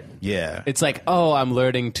woman, right? Yeah, it's like, oh, I'm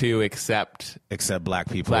learning to accept black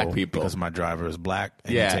people, because my driver is black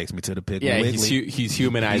and he takes me to the Piggly Wiggly. He's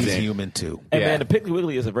humanizing. He's human too. And man, the Piggly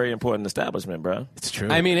Wiggly is a very important establishment, bro. It's true.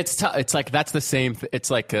 I mean, it's like that's the same. It's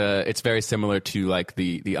like it's very similar to like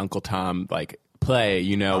the Uncle Tom like play,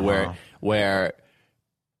 you know, where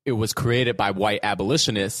it was created by white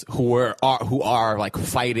abolitionists who are like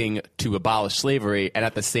fighting to abolish slavery, and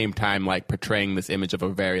at the same time like portraying this image of a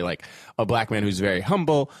very like a black man who's very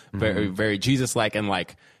humble, very very Jesus-like, and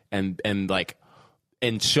like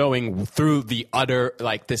and showing through the utter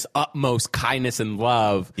like this utmost kindness and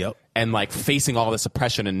love, and like facing all this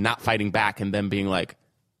oppression and not fighting back, and then being like,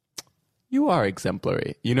 you are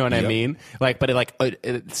exemplary, you know what I mean? Like, but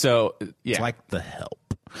so yeah, it's like The Help.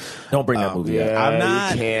 Don't bring that movie up. I'm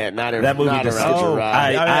not. You can't. Not that movie. Not around.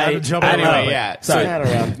 I'm jumping anyway, yeah. Sorry. Not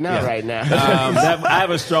around. Not right now. I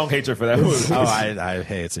have a strong hatred for that movie.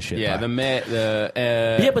 Hey, it's a shit. Yeah,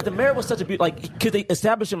 pie. But the mayor was such a because they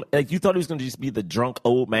established him like you thought he was going to just be the drunk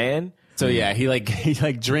old man. So yeah,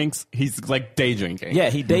 he drinks. He's like day drinking.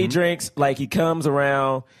 Yeah, he day drinks. Like he comes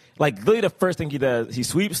around. Like literally, the first thing he does, he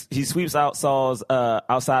sweeps out Saul's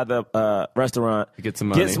outside the restaurant. He gets some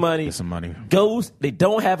money. Goes. They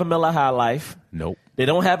don't have a Miller High Life. Nope. They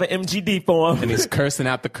don't have an MGD for him. And he's cursing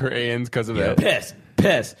out the Koreans because of that.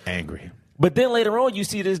 Pissed. Angry. But then later on, you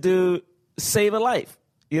see this dude save a life.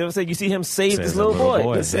 You know what I'm saying? You see him save this little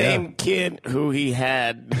boy. The same kid who he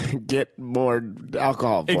had get more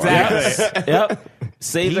alcohol for. Exactly. Yep.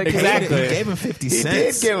 Save that kid. Exactly. He gave him 50 cents. He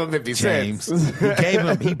did give him 50 James.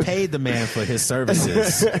 cents. He paid the man for his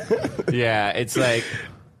services. Yeah, it's like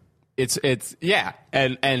it's yeah,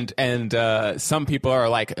 and some people are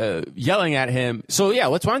like yelling at him. So yeah,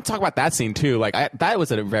 let's want to talk about that scene too. Like that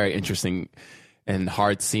was a very interesting and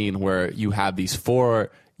hard scene where you have these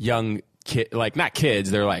four young like not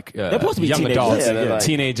kids, they're like they're supposed to be young adults, like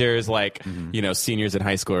teenagers, like you know, seniors in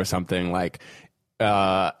high school or something, like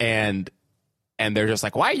and they're just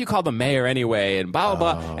like, why are you called the mayor anyway, and blah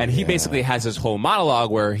blah blah. And he basically has this whole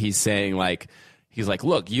monologue where he's saying like, he's like,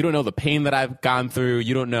 look, you don't know the pain that I've gone through,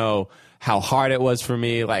 you don't know how hard it was for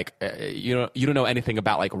me, like you don't know anything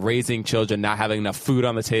about like raising children, not having enough food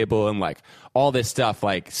on the table, and like all this stuff,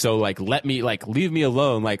 like, so like let me, like, leave me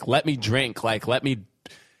alone, like let me drink, like let me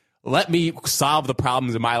solve the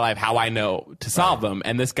problems in my life how I know to solve them.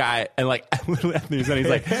 And this guy, and like, he's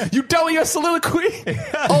like, you done with your soliloquy,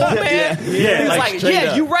 old man? Yeah, he's like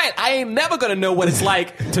yeah, you're right. I ain't never gonna know what it's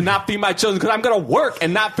like to not feed my children because I'm gonna work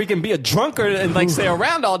and not freaking be a drunkard and like stay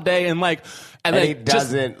around all day and like, and then he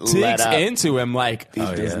doesn't just digs into him like,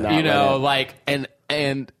 not like,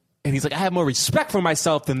 and he's like, I have more respect for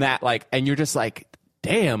myself than that. Like, and you're just like,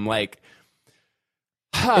 damn, like.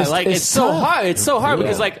 It's so hard. It's so hard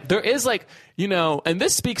because like there is like, you know, and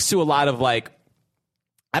this speaks to a lot of like,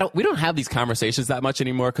 we don't have these conversations that much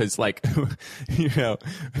anymore because like, you know,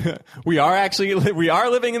 we are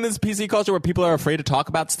living in this PC culture where people are afraid to talk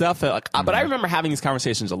about stuff. Like, but I remember having these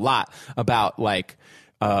conversations a lot about like,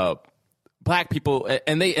 black people,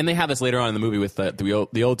 and they have this later on in the movie with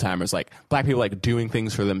the old timers, like black people like doing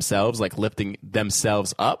things for themselves, like lifting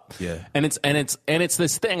themselves up. Yeah. And it's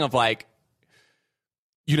this thing of like,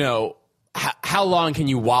 you know, how long can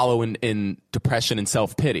you wallow in depression and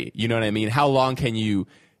self-pity? You know what I mean? How long can you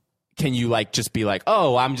like just be like,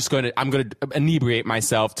 oh, I'm going to inebriate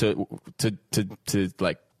myself to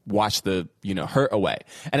like wash the, you know, hurt away.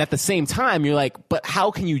 And at the same time, you're like, but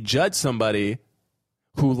how can you judge somebody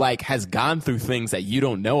who like has gone through things that you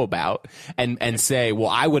don't know about and say, well,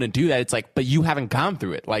 I wouldn't do that. It's like, but you haven't gone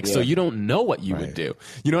through it. Like, so you don't know what you would do.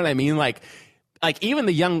 You know what I mean? Like even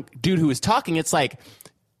the young dude who was talking, it's like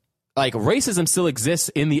racism still exists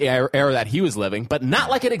in the era that he was living, but not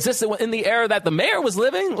like it existed in the era that the mayor was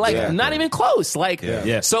living. Like not even close. Like,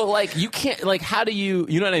 so like you can't, like, how do you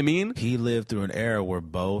know what I mean? He lived through an era where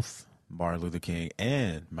both Martin Luther King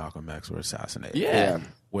and Malcolm X were assassinated. Yeah.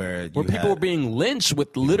 Where people were being lynched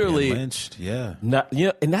with literally lynched. Yeah. Not, you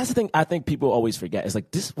know, and that's the thing I think people always forget. It's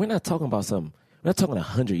like this, we're not talking about we're not talking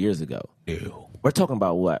 100 years ago. Ew. We're talking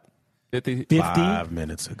about what? 50? 5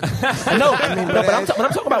 minutes ago. No, but I'm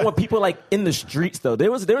talking about when people like in the streets though. There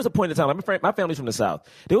was a point in time. My family's from the South.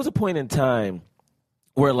 There was a point in time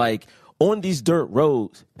where like on these dirt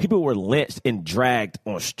roads, people were lynched and dragged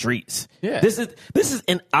on streets. Yeah. This is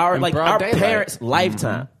in our daylight. parents'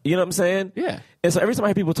 lifetime. You know what I'm saying? Yeah. And so every time I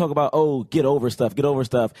hear people talk about, get over stuff,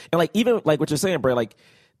 and like even like what you're saying, Brad, like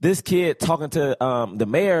this kid talking to the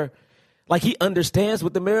mayor, like he understands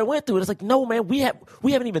what the mayor went through. And it's like, no, man, we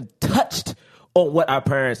haven't even touched on what our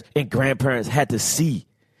parents and grandparents had to see.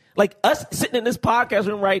 Like us sitting in this podcast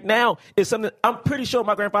room right now is something I'm pretty sure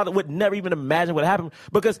my grandfather would never even imagine would happen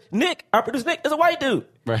because Nick, our producer Nick, is a white dude.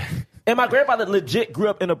 Right. And my grandfather legit grew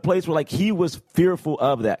up in a place where like he was fearful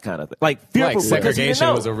of that kind of thing. Like fearful because he didn't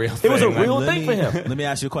know. Was a real thing. It was a real thing for him. Let me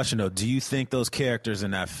ask you a question though. Do you think those characters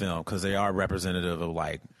in that film, because they are representative of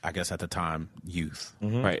like, I guess at the time, youth.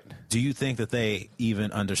 Mm-hmm. Right. Do you think that they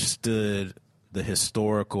even understood the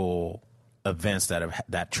historical events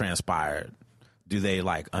that transpired? Do they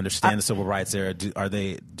like understand the civil rights era? Do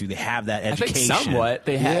they have that education? I think somewhat.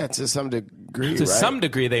 They have. Yeah, to some degree. To some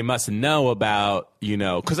degree, they must know about,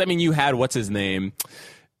 because I mean, you had what's his name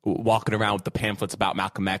walking around with the pamphlets about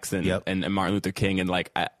Malcolm X and Martin Luther King, and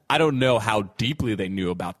like I don't know how deeply they knew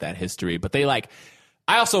about that history, but they like.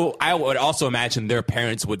 I would also imagine their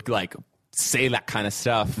parents would like say that kind of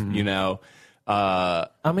stuff, I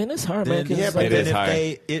mean, it's hard, man. Yeah, but it then is if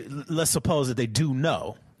hard. let's suppose that they do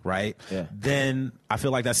know. Right. Yeah. Then I feel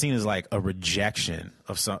like that scene is like a rejection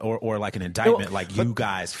of some, or like an indictment. Like you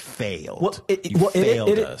guys failed. You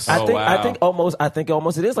failed us. I think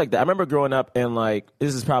almost it is like that. I remember growing up and like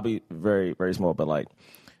this is probably very very small, but like.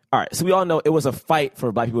 All right, so we all know it was a fight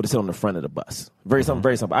for black people to sit on the front of the bus. Very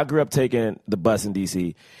simple. I grew up taking the bus in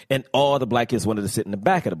D.C., and all the black kids wanted to sit in the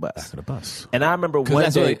back of the bus. And I remember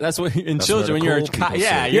one day... That's what in children, when you're a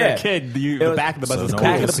kid, the back of the bus is cool.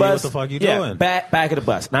 Back of the bus. What the fuck you doing? Back of the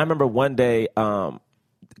bus. And I remember one day, because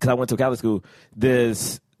I went to a Catholic school,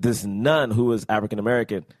 this nun who was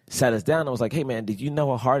African-American sat us down and was like, hey, man, did you know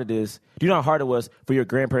how hard it is? Do you know how hard it was for your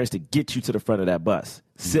grandparents to get you to the front of that bus?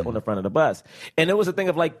 Sit on the front of the bus. And it was a thing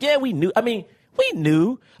of like, yeah, we knew. I mean, we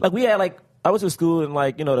knew. Like, we had like, I was in school and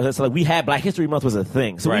like, so like we had Black History Month was a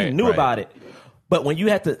thing. So we knew about it. But when you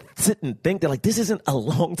had to sit and think that like, this isn't a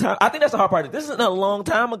long time. I think that's the hard part. This isn't a long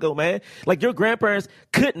time ago, man. Like your grandparents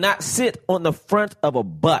could not sit on the front of a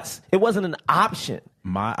bus. It wasn't an option.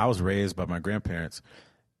 I was raised by my grandparents.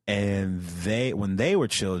 And when they were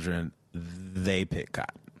children, they picked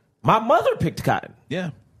cotton. My mother picked cotton.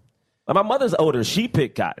 Yeah. Like my mother's older. She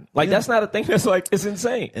picked cotton. Like, that's not a thing that's like, it's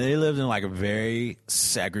insane. And they lived in like a very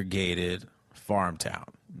segregated farm town.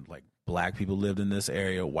 Like black people lived in this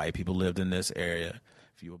area. White people lived in this area.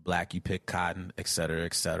 If you were black, you picked cotton, et cetera,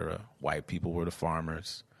 et cetera. White people were the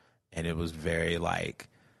farmers. And it was very like,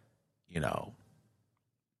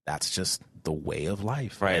 that's just the way of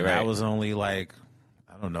life. Right, and right. That was only like,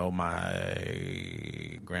 I don't know,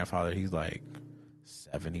 my grandfather, he's like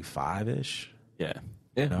 75-ish. Yeah.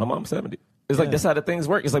 Yeah, my mom's 70. It's like that's how the things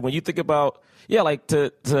work. It's like when you think about, like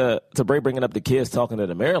to Bray bringing up the kids talking to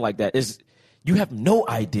the mayor like that, is you have no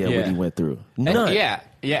idea what he went through. None. Yeah.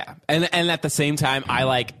 And at the same time,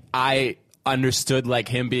 I understood like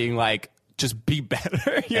him being like, just be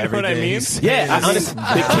better. You know what I mean? Yeah,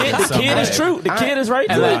 the kid is true. The kid is right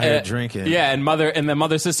there. Drinking. Yeah, and the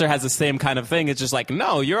mother sister has the same kind of thing. It's just like,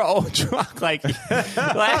 no, you're all drunk. Like,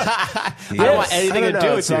 I don't want anything to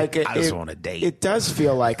do with you. I just want a date. It does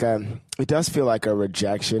feel like a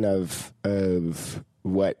rejection of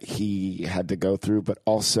what he had to go through, but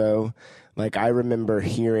also like I remember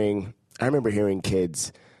hearing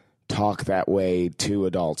kids talk that way to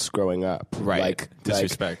adults growing up. Right. Like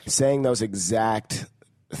disrespect. Like saying those exact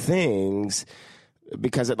things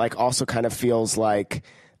because it like also kind of feels like,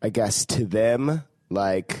 I guess to them,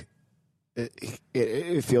 like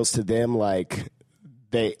it feels to them like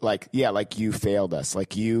they like, like you failed us.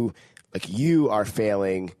 Like you are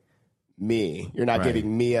failing me. You're not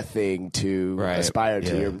giving me a thing to aspire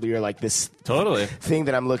to. You're like this thing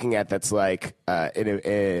that I'm looking at that's like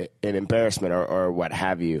an embarrassment or what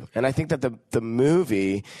have you. And I think that the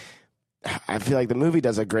movie, I feel like the movie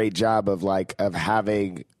does a great job of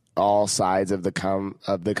having all sides of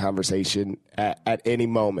the conversation at any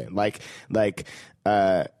moment. Not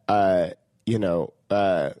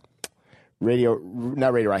Radio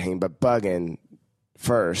Raheem, but Buggin'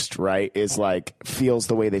 first, right, is like feels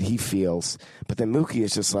the way that he feels, but then Mookie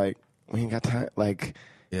is just like, we ain't got time, like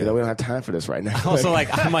we don't have time for this right now. Also,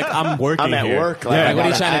 I'm working. I'm at work. Like, what are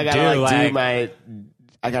you trying to do?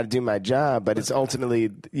 I got to do my job, but it's ultimately,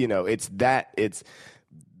 it's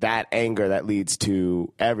that anger that leads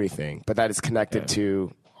to everything, but that is connected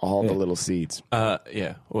to all the little seeds.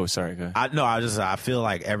 Yeah. Oh, sorry. Go ahead. I feel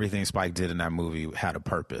like everything Spike did in that movie had a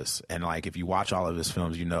purpose. And like, if you watch all of his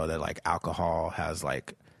films, you know that like alcohol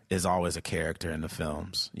is always a character in the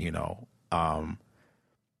films, you know?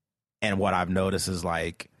 And what I've noticed is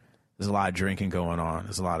like, there's a lot of drinking going on.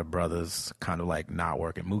 There's a lot of brothers kind of like not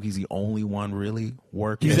working. Mookie's the only one really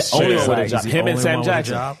working. He's the only one with a job. Him and Sam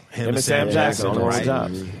Jackson. Him and Sam Jackson, only right?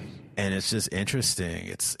 jobs. And it's just interesting.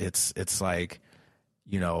 It's like,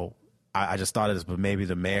 you know, I just thought of this, but maybe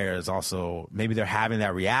the mayor is also, maybe they're having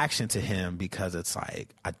that reaction to him because it's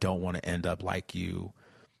like, I don't want to end up like you.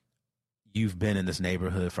 You've been in this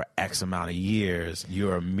neighborhood for X amount of years.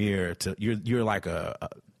 You're a mirror to, you're like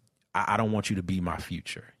I don't want you to be my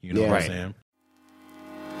future. You know what I'm saying?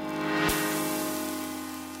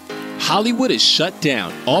 Hollywood is shut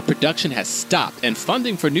down. All production has stopped, and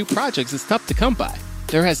funding for new projects is tough to come by.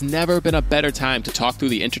 There has never been a better time to talk through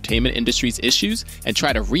the entertainment industry's issues and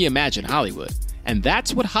try to reimagine Hollywood. And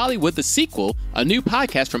that's what Hollywood the Sequel, a new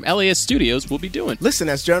podcast from LAS Studios, will be doing. Listen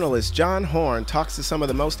as journalist John Horn talks to some of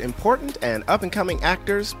the most important and up-and-coming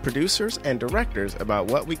actors, producers, and directors about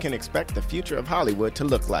what we can expect the future of Hollywood to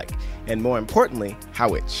look like, and more importantly,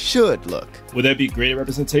 how it should look. Will there be greater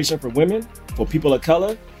representation for women, for people of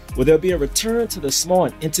color? Will there be a return to the small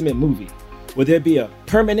and intimate movie? Will there be a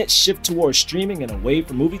permanent shift towards streaming and away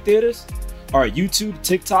from movie theaters? Are YouTube,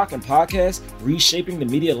 TikTok, and podcasts reshaping the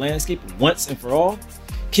media landscape once and for all?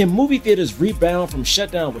 Can movie theaters rebound from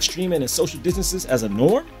shutdown with streaming and social distances as a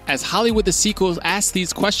norm? As Hollywood the Sequel asks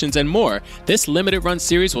these questions and more, this limited-run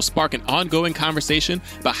series will spark an ongoing conversation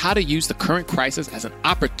about how to use the current crisis as an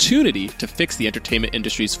opportunity to fix the entertainment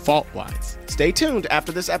industry's fault lines. Stay tuned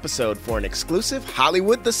after this episode for an exclusive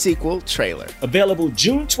Hollywood the Sequel trailer. Available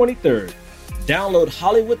June 23rd. Download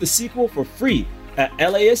Hollywood the Sequel for free at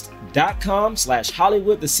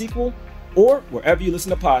LAist.com/Hollywood the Sequel or wherever you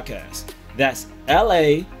listen to podcasts. That's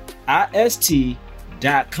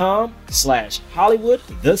LAIST.com/Hollywood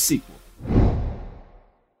the Sequel.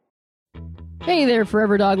 Hey there,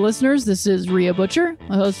 Forever Dog listeners. This is Rhea Butcher,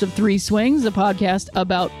 a host of Three Swings, a podcast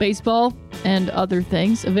about baseball and other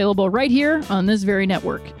things, available right here on this very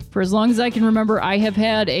network. For as long as I can remember, I have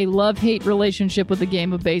had a love-hate relationship with the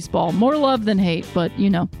game of baseball. More love than hate, but,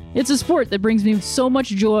 you know, it's a sport that brings me so much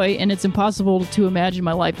joy, and it's impossible to imagine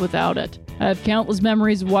my life without it. I have countless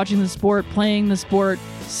memories of watching the sport, playing the sport,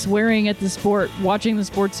 swearing at the sport, watching the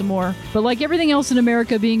sport some more. But like everything else in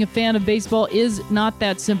America, being a fan of baseball is not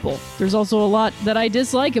that simple. There's also a lot that I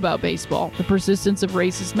dislike about baseball. The persistence of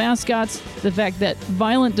racist mascots, the fact that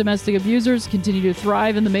violent domestic abusers continue to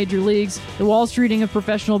thrive in the major leagues, the Wall Streeting of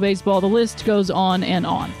professional baseball, the list goes on and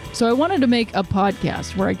on. So I wanted to make a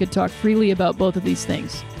podcast where I could talk freely about both of these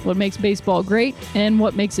things. What makes baseball great and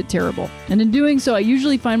what makes it terrible. And in doing so, I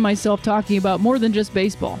usually find myself talking about more than just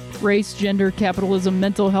baseball. Race, gender, capitalism,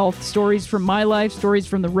 mental health, stories from my life, stories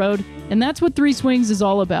from the road. And that's what Three Swings is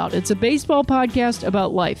all about. It's a baseball podcast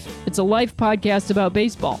about life. It's a life podcast about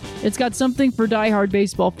baseball. It's got something for diehard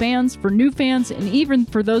baseball fans, for new fans, and even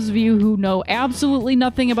for those of you who know absolutely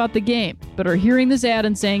nothing about the game, but are hearing this ad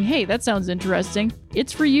and saying, hey, that sounds interesting.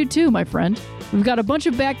 It's for you too, my friend. We've got a bunch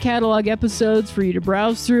of back catalog episodes for you to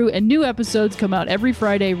browse through, and new episodes come out every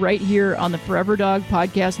Friday right here on the Forever Dog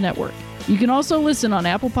Podcast Network. You can also listen on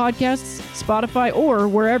Apple Podcasts, Spotify, or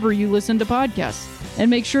wherever you listen to podcasts. And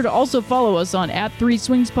make sure to also follow us on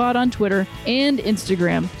 @3swingspod on Twitter and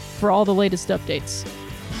Instagram for all the latest updates.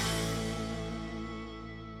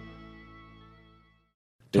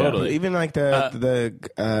 Totally. Yeah,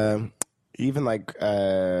 even like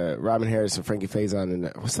Robin Harris and Frankie Faison and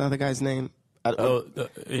what's the other guy's name? Not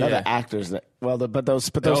the actors. Well, but those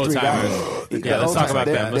three guys. Yeah, let's talk about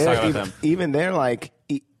them. Even they're like,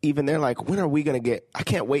 when are we going to get? I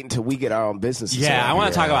can't wait until we get our own businesses. Yeah, I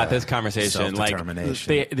want to talk about this conversation.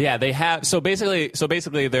 Self-determination. They have. So basically,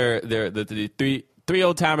 they're the three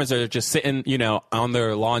old timers are just sitting, on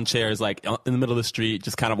their lawn chairs, like in the middle of the street,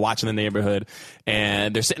 just kind of watching the neighborhood,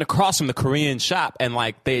 and they're sitting across from the Korean shop, and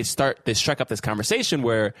like they strike up this conversation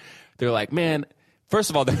where they're like, man. First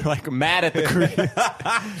of all, they're like mad at the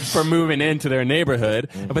Koreans for moving into their neighborhood,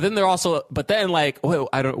 but then what's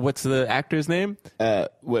the actor's name? The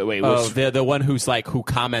one who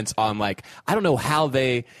comments on like, I don't know how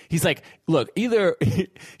he's like, look, either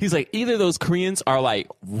those Koreans are like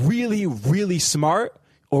really, really smart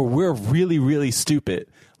or we're really, really stupid.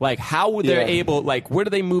 Like, how would they able, like, where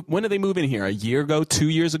do they move? When did they move in here? A year ago, 2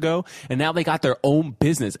 years ago? And now they got their own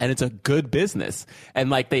business and it's a good business. And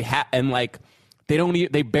like, they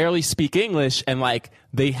barely speak English, and like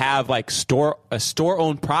they have like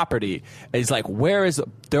store-owned property. It's like,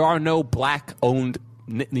 there are no black-owned,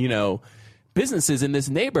 businesses in this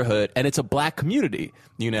neighborhood, and it's a black community,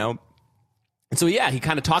 you know? And so, yeah, he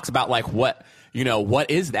kind of talks about, like, what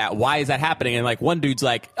is that? Why is that happening? And, like, one dude's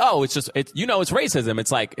like, oh, it's racism. It's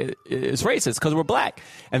like, it's racist because we're black.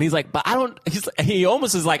 And he's like, but he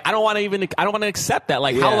almost is like, I don't want to accept that.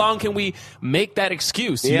 Like, how long can we make that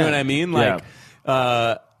excuse? You know what I mean? Like,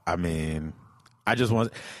 I mean, I just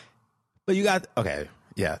want, but you got to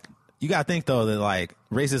think, though, that, like,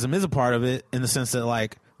 racism is a part of it in the sense that,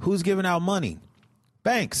 like, who's giving out money?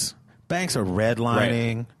 Banks are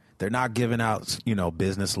redlining. Right. They're not giving out,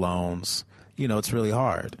 business loans. It's really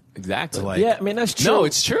hard. Exactly. Like, yeah, I mean, that's true. No,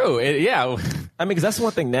 it's true. I mean, because that's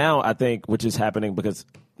one thing now, I think, which is happening because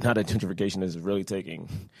now that gentrification is really taking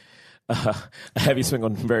a heavy swing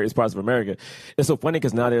on various parts of America. It's so funny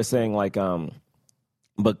because now they're saying, like,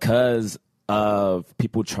 because of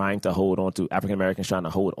people trying to hold on to, African Americans trying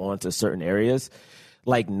to hold on to certain areas,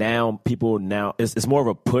 like now it's more of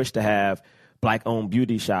a push to have black-owned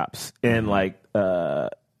beauty shops in, like,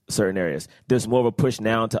 certain areas. There's more of a push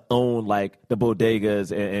now to own, like, the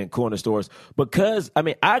bodegas and corner stores because, I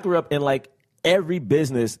mean, I grew up in, like, every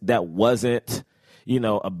business that wasn't,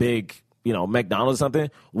 a big, McDonald's or something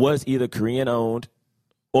was either Korean owned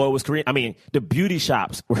or it was Korean. I mean, the beauty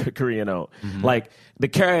shops were Korean owned. Mm-hmm. Like the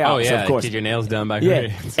carryouts, of course. Get your nails done by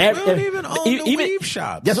Koreans. We don't even own the weave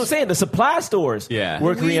shops. That's what I'm saying. The supply stores were Korean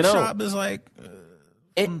owned. The weave shop is like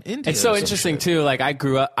India. It's so interesting too. Like I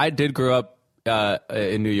did grow up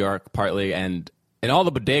in New York partly, and all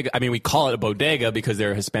the bodega, I mean, we call it a bodega because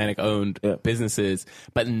they're Hispanic owned businesses.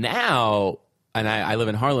 But now, and I live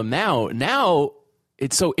in Harlem now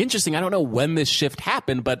it's so interesting. I don't know when this shift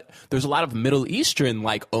happened, but there's a lot of Middle Eastern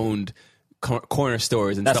like owned corner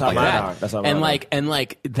stores and stuff like that. That's how and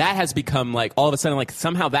like that has become like all of a sudden like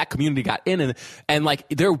somehow that community got in and like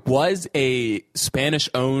there was a Spanish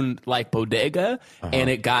owned like bodega and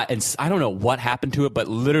it got, and I don't know what happened to it, but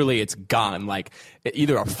literally it's gone. Like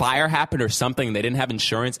either a fire happened or something. They didn't have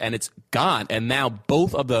insurance and it's gone. And now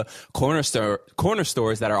both of the corner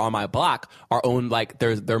stores that are on my block are owned, like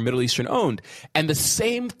they're Middle Eastern owned. And the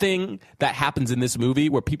same thing that happens in this movie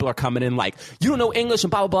where people are coming in like, you don't know English and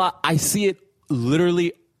blah, blah, blah. I see it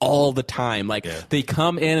literally all the time. Like they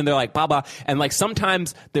come in and they're like blah blah, and like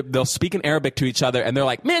sometimes they'll speak in Arabic to each other and they're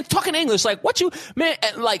like, man, talking English, like what you man,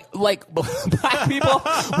 and like black people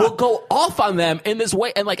will go off on them in this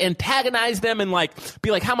way and like antagonize them and like be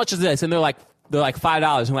like, how much is this? And they're like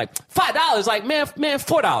 $5. And like $5, like man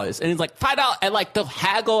 $4. And it's like $5, and like they'll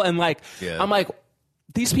haggle and like I'm like,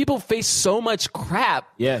 these people face so much crap.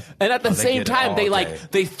 Yeah. And at the same time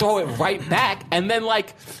they throw it right back, and then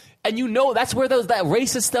like, and that's where that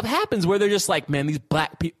racist stuff happens, where they're just like, man, these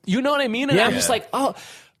black people, you know what I mean? And I'm just like, oh,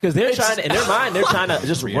 because they're trying to, in their mind, they're trying to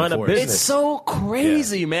just run a business. It's so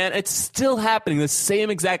crazy, man. It's still happening, the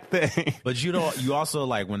same exact thing. But you also,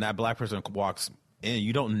 like, when that black person walks in,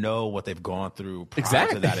 you don't know what they've gone through prior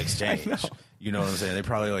to that exchange. You know what I'm saying? They're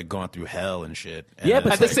probably like going through hell and shit. And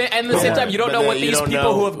but at the same time, you don't know what these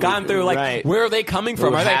people who have gone through, like, where are they coming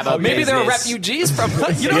from? Are they, maybe they're refugees from, you know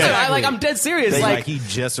what I'm saying? Like, I'm dead serious. Like he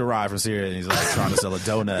just arrived from Syria and he's like trying to sell a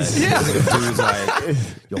donut. And the dude's like,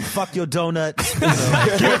 yo, fuck your donut.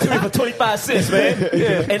 Give it to me for 25 cents, man.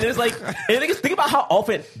 And it's like, and think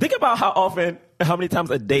about how many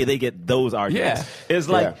times a day they get those arguments. It's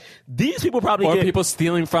like, these people probably or people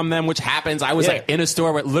stealing from them, which happens. I was like in a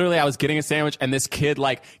store where literally I was getting a sandwich and this kid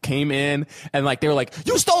like came in and like they were like,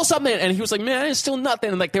 you stole something, and he was like, man, I didn't steal nothing,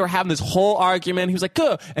 and like they were having this whole argument. He was like,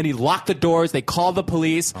 good, and he locked the doors. They called the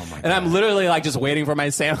police, and I'm literally like just waiting for my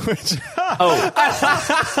sandwich.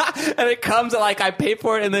 And it comes and like I pay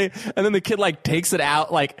for it, and then the kid like takes it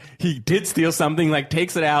out, like he did steal something, like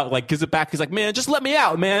takes it out, like gives it back. He's like, man, just let me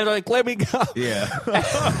out, man, like let me go.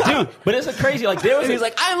 Dude, but it's a crazy, like there was he's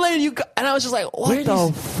like, I'm letting you go, and I was just like, what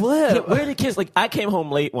the flip? Where are the kids? Like I came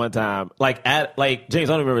home late one time, like at like James,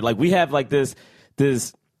 I don't remember, like we have like this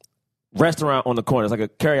restaurant on the corner. It's like a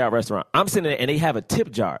carry-out restaurant. I'm sitting there and they have a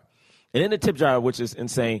tip jar, and in the tip jar, which is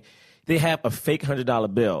insane, they have a fake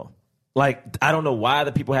 $100 bill. Like I don't know why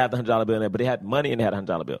the people have the $100 bill in there, but they had money and they had a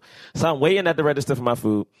 $100 bill. So I'm waiting at the register for my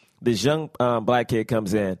food. This young black kid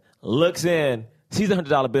comes in, looks in, sees the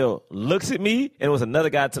 $100 bill, looks at me, and it was another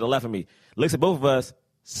guy to the left of me. Looks at both of us,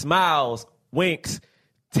 smiles, winks,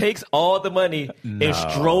 takes all the money, and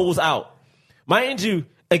strolls out. Mind you,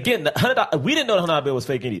 again, the $100, we didn't know the $100 bill was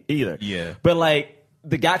fake either. Yeah. But like,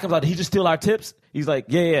 the guy comes out, he just steal our tips? He's like,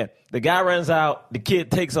 yeah. The guy runs out, the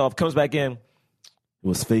kid takes off, comes back in. It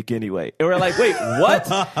was fake anyway. And we're like, wait, what?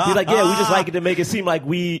 He's like, yeah, we just like it to make it seem like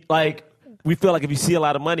we feel like if you see a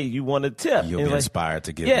lot of money, you want to tip. You'll be inspired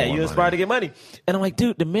to get more money. Yeah, you're inspired to get money. And I'm like,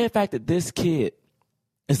 dude, the mere fact that this kid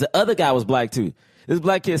is the other guy was black too. This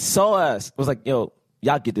black kid saw us, was like, yo,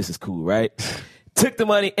 y'all get this is cool, right? Took the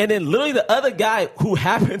money, and then literally the other guy who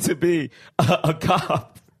happened to be a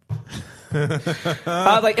cop.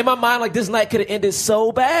 I was like, in my mind, like, this night could have ended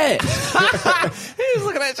so bad. He was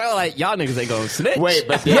looking at y'all like, y'all niggas ain't gonna snitch. Wait,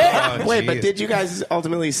 but did you guys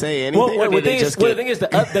ultimately say anything? Well, the thing is, the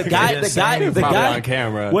guy on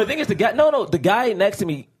camera. Well, the thing is, the guy next to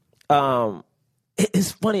me.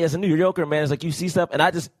 It's funny as a New Yorker, man. It's like you see stuff, and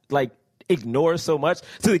I just like ignore so much.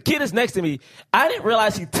 So the kid is next to me. I didn't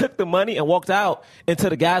realize he took the money and walked out until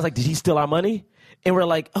the guy's like, "Did he steal our money?" And we're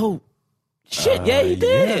like, "Oh, shit, yeah, he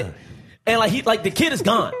did." Yeah. And like the kid is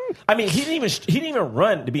gone. I mean, he didn't even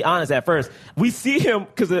run, to be honest, at first. We see him,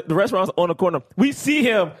 because the restaurant's on the corner, we see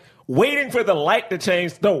him waiting for the light to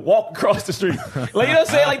change to walk across the street. Like, you know what I'm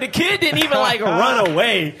saying? Like, the kid didn't even like run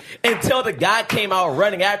away until the guy came out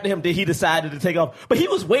running after him that he decided to take off. But he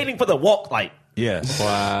was waiting for the walk light. Yeah.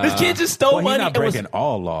 Wow. This kid just stole money. He's not breaking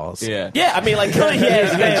all laws. Yeah. Yeah, I mean, like, clearly he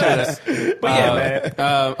has advantages. But yeah,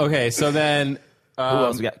 man. Okay, so then... who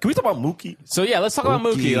else we got? Can we talk about Mookie? So yeah, let's talk about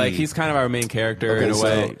Mookie. Like, he's kind of our main character in a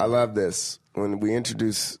way. I love this. When we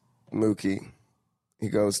introduce Mookie, he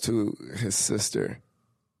goes to his sister,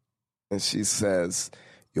 and she says,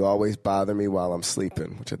 "You always bother me while I'm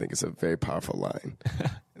sleeping," which I think is a very powerful line.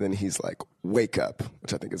 And then he's like, "Wake up,"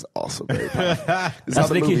 which I think is also very powerful. This is how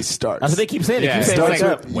the movie starts. That's what they keep saying. Yeah, they keep saying, "Wake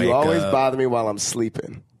up." You always bother me while I'm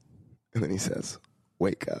sleeping. And then he says,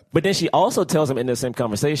 "Wake up." But then she also tells him in the same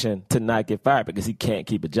conversation to not get fired because he can't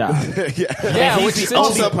keep a job. Yeah, which is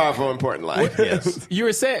also a powerful, important line. Yes. We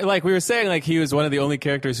were saying he was one of the only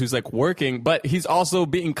characters who's like working, but he's also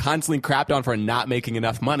being constantly crapped on for not making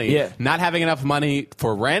enough money, not having enough money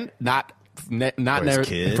for rent, not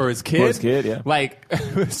for his kid. Yeah. Like,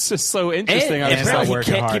 it's just so interesting. And apparently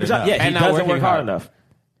he can't keep a job. Yeah, he doesn't work hard enough.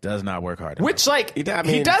 Does not work hard enough. Which, like, he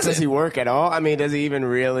doesn't. Does he work at all? I mean, does he even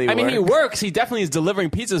really work? I mean, he works. He definitely is delivering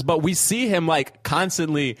pizzas, but we see him, like,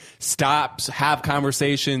 constantly stops, have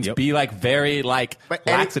conversations, be, like, very, like,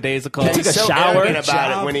 lackadaisical. Take a shower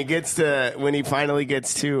about it. When he finally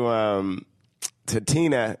gets to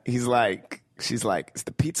Tina, she's like, "Is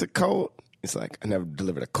the pizza cold?" He's like, "I never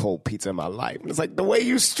delivered a cold pizza in my life." And it's like, the way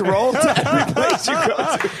you stroll to every place you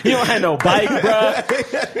go to. You don't have no bike, bro.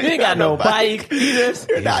 You ain't got no bike.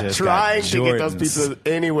 You're not trying to get those pizzas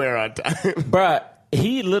anywhere on time. Bruh,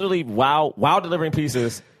 he literally, while delivering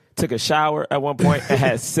pizzas, took a shower at one point and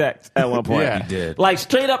had sex at one point. Yeah, he did. Like,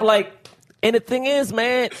 straight up, like, and the thing is,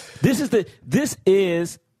 man, this is the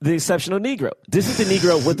exceptional Negro. This is the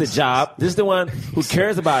Negro with the job. This is the one who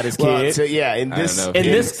cares about his kid. I'm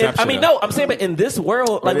saying, but in this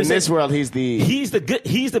world, like in this world, he's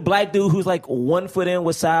the black dude who's like 1 foot in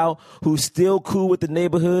with Sal, who's still cool with the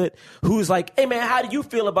neighborhood, who's like, "Hey man, how do you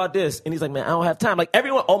feel about this?" And he's like, "Man, I don't have time." Like,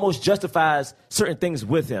 everyone almost justifies certain things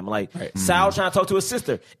with him. Like, Sal trying to talk to his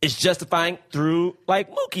sister is justifying through like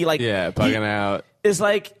Mookie. Like, bugging out. It's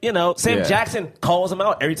like, Sam Jackson calls him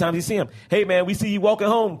out every time he see him. "Hey, man, we see you walking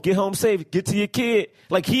home. Get home safe. Get to your kid."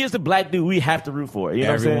 Like, he is the black dude we have to root for. You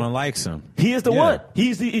know Everyone likes him. He is the one.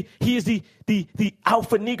 He is the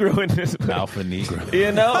alpha Negro in this. Alpha Negro.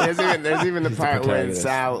 You know? There's even the part when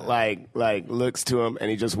Sal like looks to him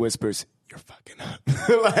and he just whispers, "You're fucking up."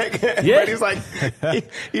 But he's like,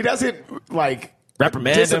 he doesn't like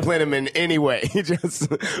discipline him in any way. He just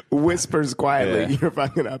whispers quietly, "You're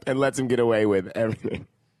fucking up," and lets him get away with everything.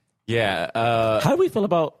 Yeah. How do we feel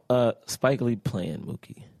about Spike Lee playing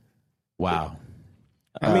Mookie? Wow.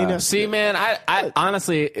 I mean, see, man, I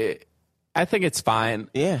honestly, I think it's fine.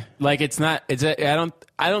 Yeah. Like, it's not.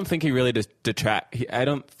 I don't think he really I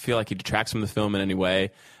don't feel like he detracts from the film in any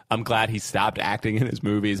way. I'm glad he stopped acting in his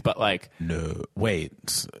movies, but like, no, wait,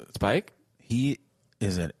 Spike, he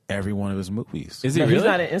is in every one of his movies. Is he really? He's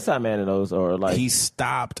not an Inside Man in those, or like he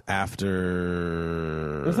stopped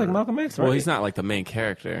after. It's like Malcolm X, right? Well, he's not like the main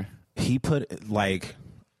character. He put like,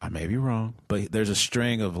 I may be wrong, but there's a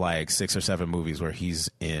string of like 6 or 7 movies where he's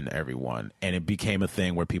in every one, and it became a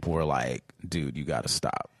thing where people were like, "Dude, you got to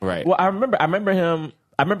stop." Right. Well, I remember him.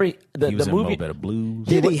 I remember he the was in movie. Mo' Better Blues.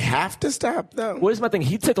 Did he have to stop though? Well, here's my thing.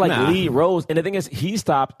 He took like lead roles, and the thing is, he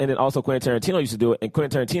stopped, and then also Quentin Tarantino used to do it, and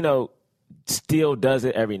Quentin Tarantino still does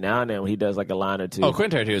it every now and then when he does like a line or two. Oh,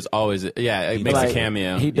 Quentin Tarantino is always he makes a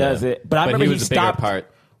cameo. He does it, but I remember he was stopped. A bigger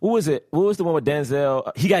part. What was it? What was the one with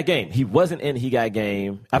Denzel? He Got Game. He wasn't in He Got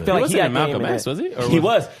Game. I feel like He Got Game. Malcolm X, was he? He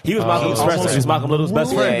was. He was Malcolm Little's best friend. He was Malcolm Little's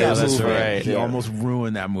best friend. That's right. He almost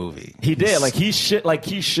ruined that movie. He did. Like, he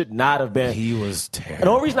should not have been. He was terrible. And the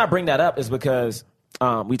only reason I bring that up is because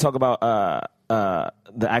we talk about the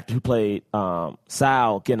actor who played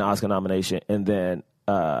Sal getting an Oscar nomination, and then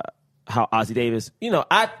how Ozzie Davis,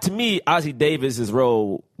 to me, Ozzie Davis's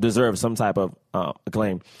role deserves some type of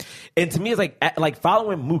acclaim. And to me, it's like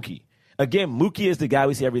following Mookie. Again, Mookie is the guy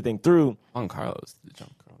we see everything through. Juan Carlos.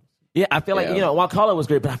 Yeah, I feel like, Juan Carlos was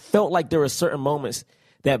great, but I felt like there were certain moments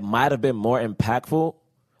that might have been more impactful,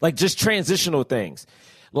 like just transitional things.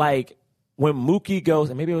 Like when Mookie goes,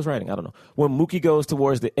 and maybe it was writing, I don't know. When Mookie goes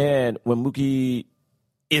towards the end, when Mookie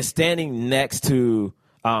is standing next to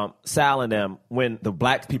Sal and them when the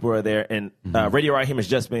black people are there and Radio Raheem has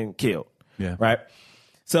just been killed. Yeah. Right?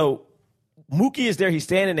 So Mookie is there, he's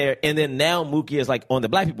standing there, and then now Mookie is like on the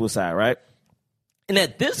black people's side, right? And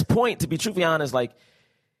at this point, to be truthfully honest, like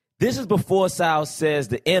this is before Sal says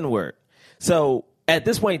the N-word. So at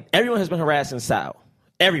this point, everyone has been harassing Sal.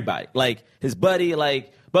 Everybody. Like his buddy,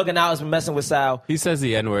 like Bugging Out has been messing with Sal. He says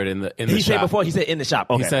the N-word in the shop. He said before, he said in the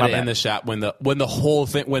shop. Okay, he said it in the shop when the whole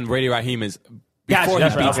thing, when Radio Raheem is before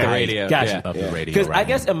he beats the radio. Gotcha. Of the radio. Because I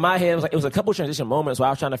guess in my head, it was a couple transition moments where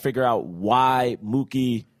I was trying to figure out why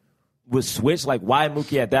Mookie was switched, like why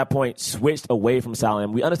Mookie at that point switched away from Sal.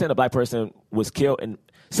 And we understand the black person was killed, and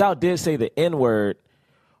Sal did say the N-word,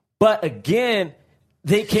 but again,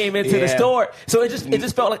 they came into the store, so it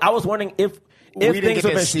just felt like I was wondering if things would have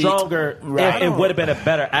been stronger, if it would have been a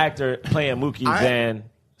better actor playing Mookie than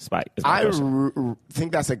Spike. I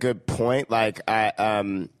think that's a good point. Like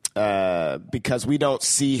because we don't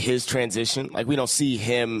see his transition, like we don't see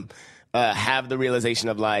him have the realization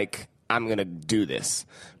of like, I'm gonna do this.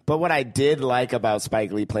 But what I did like about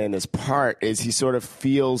Spike Lee playing this part is he sort of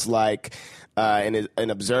feels like an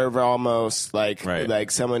observer almost,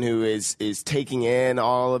 like someone who is taking in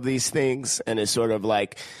all of these things and is sort of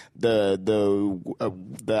like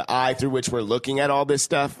the eye through which we're looking at all this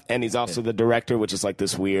stuff. And he's also the director, which is like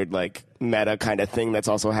this weird like meta kind of thing that's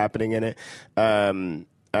also happening in it.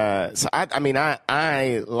 So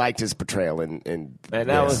I liked his portrayal in and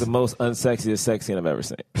that was the most unsexiest sex scene I've ever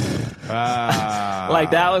seen.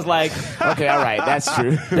 Like that was like, okay, all right, that's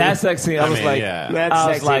true. That sex scene, I was like,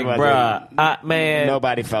 bruh, man,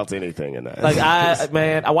 nobody felt anything in that. Like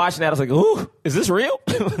I watched that, I was like, ooh, is this real?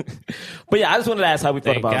 But yeah, I just wanted to ask how we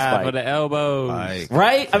thought about Spike. For the elbow,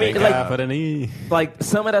 right? I mean, like for the knee. Like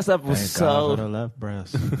some of that stuff was Thank so. God for the left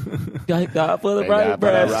breast. Thank God for the right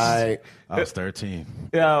breast. Right. I was 13.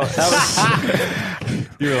 Yo, that was.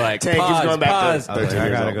 You were like, Tank is going back to 13 I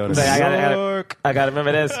gotta go to New York. I gotta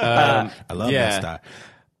remember this. I love that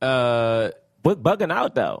style. But Bugging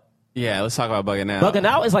Out though. Yeah, let's talk about Bugging Out. Bugging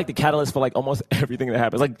Out is like the catalyst for like almost everything that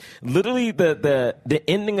happens. Like literally, the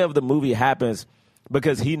ending of the movie happens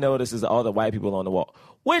because he notices all the white people on the wall.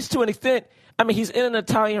 Which, to an extent, I mean, he's in an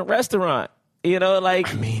Italian restaurant. You know,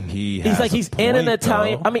 like I mean, he's in an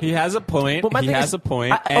Italian. Though. I mean, he has a point. He has a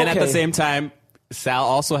point, and at the same time, Sal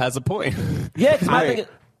also has a point. Yeah, because my thing.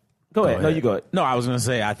 Go ahead. No, you go ahead. No, I was going to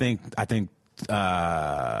say, I think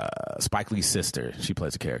Spike Lee's sister, she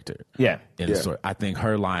plays a character. Yeah. The story. I think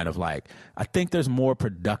her line of like, I think there's more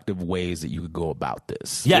productive ways that you could go about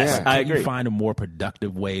this. Yes, I agree. You find a more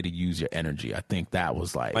productive way to use your energy. I think that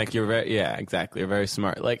was like you're very, exactly. You're very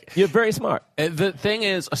smart. Like you're very smart. The thing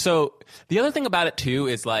is, so the other thing about it too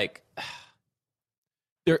is like,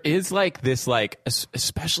 there is like this, like,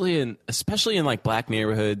 especially in like black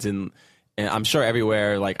neighborhoods and I'm sure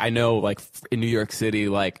everywhere, like I know like in New York City,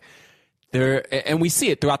 like there, and we see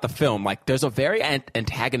it throughout the film, like there's a very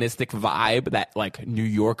antagonistic vibe that like New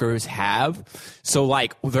Yorkers have. So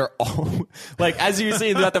like they're all like, as you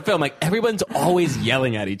see throughout the film, like everyone's always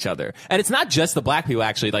yelling at each other. And it's not just the black people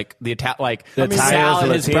actually, like Sal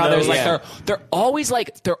and his brothers, like they're always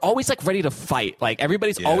like ready to fight. Like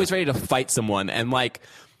everybody's always ready to fight someone. And like,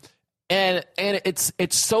 and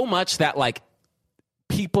it's so much that like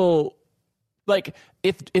people, like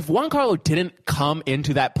if Juan Carlo didn't come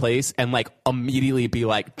into that place and like immediately be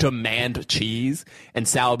like demand cheese, and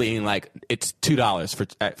Sal being like it's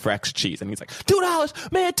 $2 for extra cheese, and he's like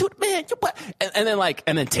 $2, man,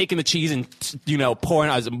 and then taking the cheese and pouring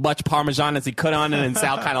as much Parmesan as he could on it, and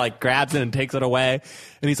Sal kind of like grabs it and takes it away,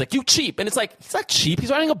 and he's like, you cheap, and it's like, it's not cheap,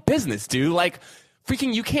 he's running a business, dude, like.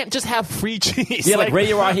 Freaking, you can't just have free cheese. Yeah, like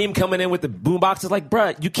Radio Raheem coming in with the boomboxes, like,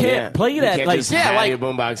 bruh, you can't play that. Can't like, just have your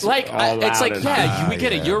boombox it's like, we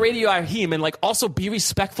get it. You're Radio Raheem, and like, also be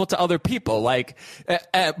respectful to other people. Like,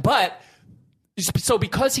 but so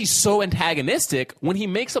because he's so antagonistic, when he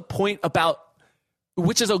makes a point about,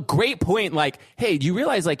 which is a great point, like, hey, you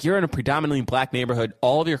realize like you're in a predominantly black neighborhood.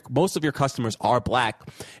 Most of your customers are black.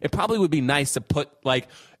 It probably would be nice to put like,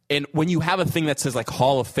 and when you have a thing that says like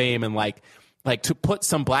Hall of Fame and like to put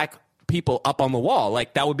some black people up on the wall.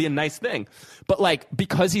 Like, that would be a nice thing. But like,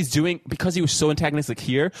 because he was so antagonistic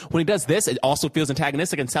here, when he does this, it also feels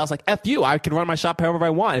antagonistic and sounds like, F you, I can run my shop however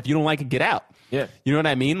I want. If you don't like it, get out. Yeah. You know what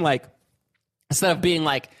I mean? Like, instead of being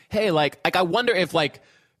like, hey, like I wonder if he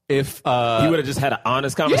would have just had an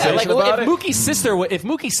honest conversation about it. If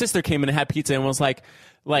Mookie's sister came in and had pizza and was like,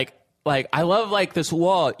 I love like this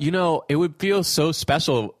wall, you know, it would feel so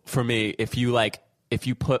special for me if you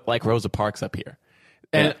put like Rosa Parks up here.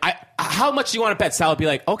 And how much do you want to bet? Sal would be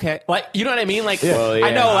like, okay, like, you know what I mean? Like, Well, yeah,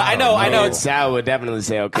 I know. Sal would definitely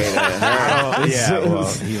say okay to her.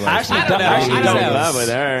 I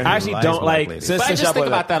actually don't like. But I just think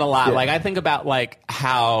about that a lot. Yeah. Like, I think about like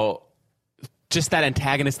how just that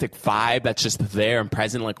antagonistic vibe that's just there and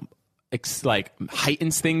present, like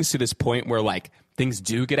heightens things to this point where like things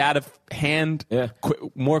do get out of hand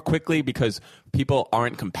more quickly because people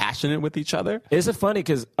aren't compassionate with each other. It's funny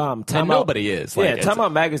because nobody is. Like, Time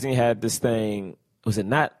Out Magazine had this thing. Was it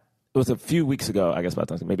not? It was a few weeks ago, I guess, by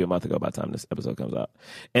the time, maybe a month ago by the time this episode comes out.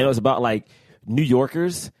 And it was about like New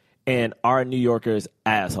Yorkers and are New Yorkers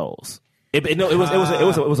assholes. It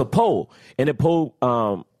was a poll, and it polled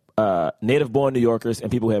native-born New Yorkers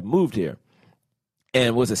and people who have moved here.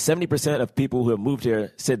 And was it 70% of people who have moved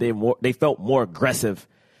here said they felt more aggressive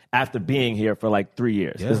after being here for like 3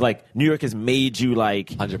 years. Yeah. It's like New York has made you like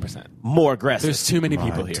 100% more aggressive. There's too many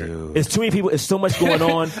people here. Dude. It's too many people. It's so much going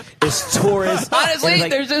on. It's tourists. Honestly,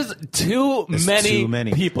 like, there's just too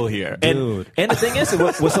many people here. And the thing is,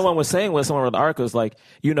 what someone was saying when someone wrote the article is like,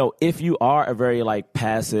 you know, if you are a very like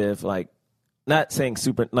passive, like not saying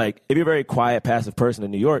super, like if you're a very quiet, passive person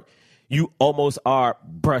in New York, you almost are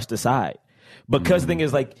brushed aside. Because the thing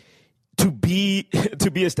is, like, to be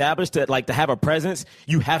established, to have a presence,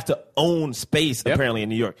 you have to own space. Apparently in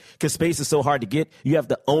New York, because space is so hard to get, you have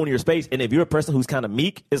to own your space. And if you're a person who's kind of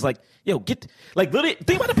meek, it's like, yo, literally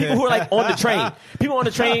think about the people who are like on the train. People on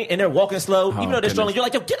the train and they're walking slow, even though they're strolling. You're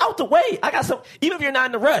like, yo, get out the way. I got some. Even if you're not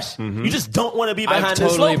in a rush, you just don't want to be behind this slow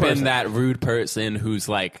person. I've totally been that rude person who's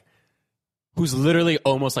literally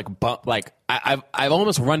almost like I've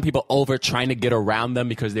almost run people over trying to get around them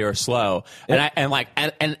because they were slow. And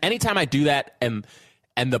and anytime I do that and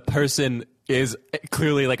the person is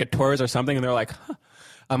clearly like a tourist or something and they're like, huh,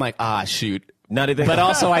 I'm like, shoot. Not even. But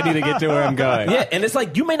also I need to get to where I'm going. Yeah, and it's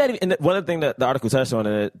like you may not even. And one of the things that the article touched on,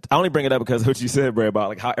 and I only bring it up because of what you said, Bray, about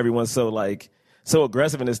like how everyone's so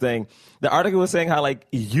aggressive in this thing. The article was saying how like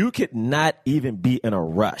you could not even be in a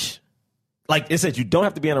rush. Like it says, you don't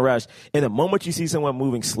have to be in a rush. And the moment you see someone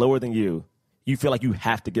moving slower than you, you feel like you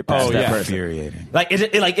have to get past that person. Infuriating. Like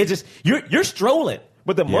it just you're strolling.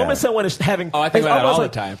 But the moment someone is having, I think about that all the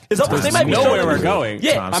time. It's almost they might be know where we're going.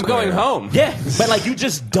 Yeah, I'm going home. Yeah, but like you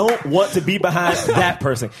just don't want to be behind that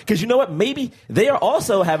person because you know what? Maybe they are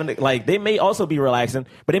also having they may also be relaxing,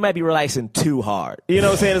 but they might be relaxing too hard. You know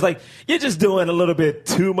what I'm saying? It's like you're just doing a little bit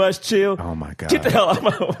too much chill. Oh my god! Get the hell out of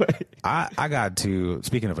my way. I got to,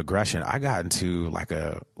 speaking of aggression, I got into like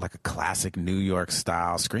a classic New York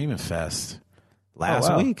style screaming fest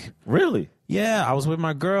last week. Really? Yeah, I was with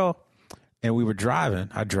my girl. And we were driving.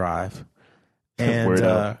 I drive. And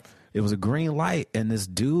it was a green light. And this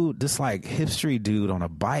dude, this like hipstery dude on a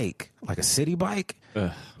bike, like a city bike,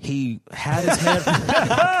 he had his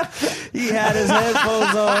headphones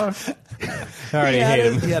on. I already hate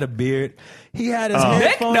him. He had a beard. He had his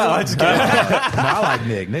headphones on. No, I'm just kidding. No, I like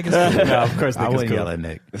Nick. Nick is cool. No, of course Nick I is wouldn't cool. yell at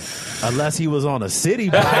Nick. Unless he was on a city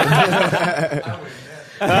bike.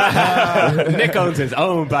 Nick owns his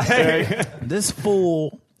own bike. This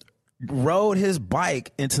fool rode his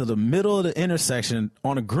bike into the middle of the intersection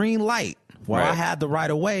on a green light where I had the right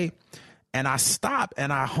of way, and I stopped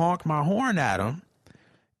and I honked my horn at him,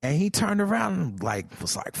 and he turned around and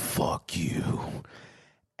was like, fuck you.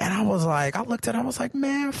 And I was like, I looked at him, I was like,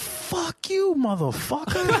 man, fuck you,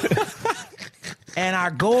 motherfucker. And I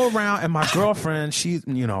go around, and my girlfriend, she's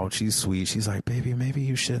sweet. She's like, baby, maybe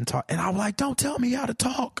you shouldn't talk. And I'm like, don't tell me how to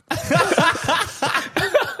talk.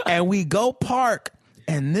 And we go park.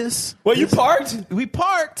 And you parked? We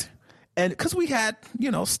parked. And because we had,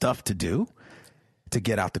 stuff to do to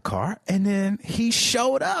get out the car. And then he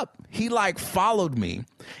showed up. He followed me.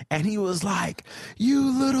 And he was like,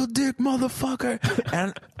 you little dick motherfucker.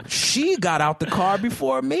 And she got out the car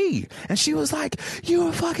before me. And she was like, you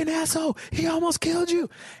a fucking asshole. He almost killed you.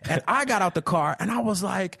 And I got out the car and I was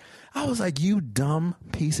like, you dumb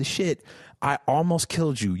piece of shit. I almost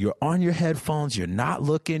killed you. You're on your headphones. You're not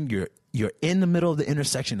looking. You're You're in the middle of the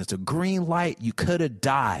intersection. It's a green light. You could have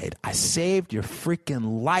died. I saved your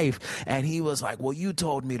freaking life. And he was like, well, you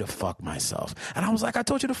told me to fuck myself. And I was like, I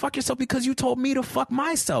told you to fuck yourself because you told me to fuck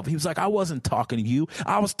myself. He was like, I wasn't talking to you.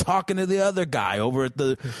 I was talking to the other guy over at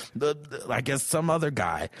the I guess some other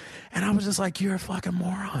guy. And I was just like, you're a fucking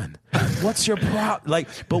moron. What's your problem? Like,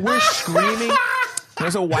 but we're screaming.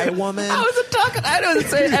 There's a white woman. I wasn't talking. I didn't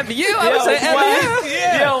say F you. I was saying F you.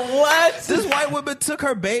 Yeah. Yo, what? This white woman took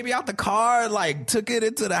her baby out the car, like took it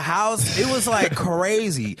into the house. It was like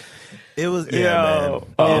crazy. It was, man.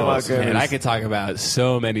 Oh my goodness. Man, I could talk about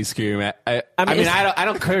so many screaming. I mean, I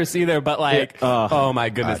don't curse either, but like, oh my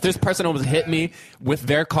goodness. This person almost hit me with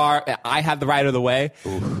their car. And I had the right of the way.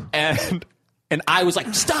 And I was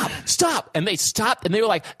like, stop. And they stopped and they were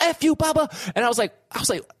like, F you, Baba. And I was like,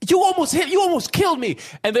 you almost killed me.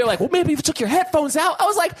 And they're like, well, maybe if you took your headphones out. I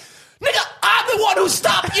was like, nigga, I'm the one who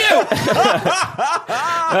stopped you.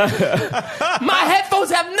 My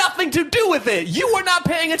headphones have nothing to do with it. You were not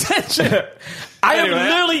paying attention. I am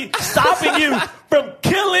literally stopping you from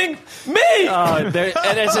killing me. And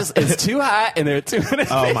it's too hot, and there are too many.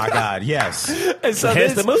 Oh my God, yes. And so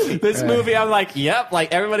here's the movie. This movie, I'm like, yep,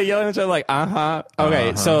 like everybody yelling at each other, like,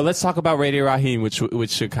 Okay, so let's talk about Radio Raheem, which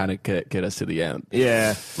should kind of get us to the end.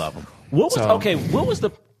 Yeah, love him. What was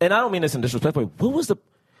the? And I don't mean this in disrespect, but what was the?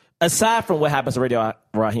 Aside from what happens to Radio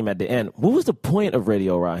Raheem at the end, what was the point of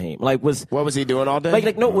Radio Raheem? Like, what was he doing all day?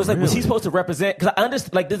 Was he supposed to represent? Because I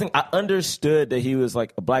understood that he was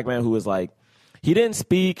like a black man who was like, he didn't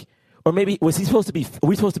speak, or maybe was he supposed to be? Were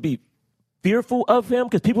we supposed to be fearful of him?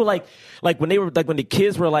 Because people when the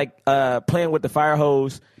kids were like playing with the fire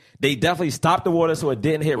hose, they definitely stopped the water so it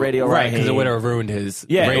didn't hit Radio Raheem. Right, because it would have ruined his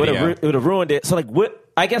radio. It would have ruined it. So like what?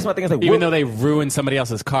 I guess my thing is like, even though they ruined somebody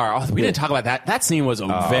else's car. We didn't talk about that. That scene was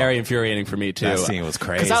very infuriating for me too. That scene was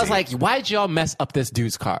crazy. Because I was like, why did y'all mess up this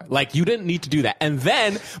dude's car? Like, you didn't need to do that. And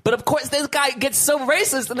then, but of course, this guy gets so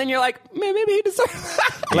racist, and then you're like, man, maybe he deserves.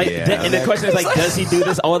 And the question is like, does he do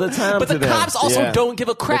this all the time? But the cops also don't give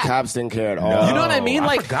a crap. The cops didn't care at all. No, you know what I mean?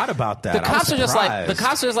 I forgot about that. The cops are just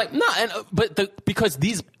like, no, because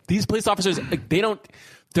these police officers, they don't.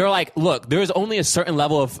 They're like, look, there's only a certain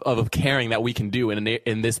level of caring that we can do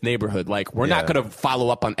in this neighborhood. Like, we're not going to follow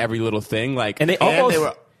up on every little thing. Like, and they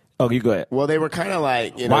were. Oh, you go ahead. Well, they were kind of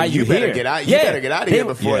like, why you better here? Get out. You better get out of here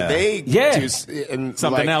before they do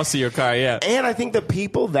something else to your car. Yeah. And I think the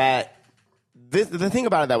people that the thing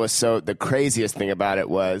about it that was the craziest thing about it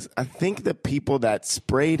was, I think the people that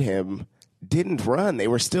sprayed him didn't run. They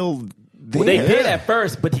were still there. Well, they did at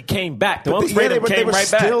first, but he came back. The one who sprayed him came right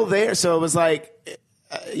back. Still there. So it was like.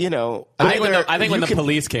 I think when the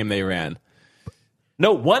police came, they ran.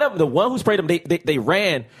 No, the one who sprayed them, they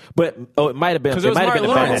ran, but it might have been. It might have been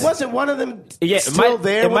a bad edit. Wasn't one of them still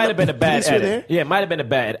there? It might have been a bad edit. Yeah, it might have been a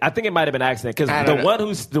bad. I think it might have been an accident because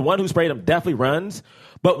the one who sprayed him definitely runs.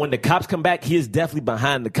 But when the cops come back, he is definitely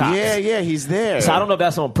behind the cops. Yeah, he's there. So I don't know if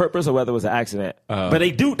that's on purpose or whether it was an accident. But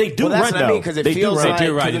they do run, that's what I mean, because it feels like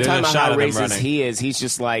the time about how racist he is,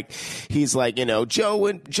 he's like, Joe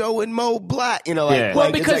and Mo Black,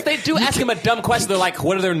 because they do ask him a dumb question. They're like,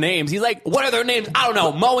 what are their names? He's like, what are their names? I don't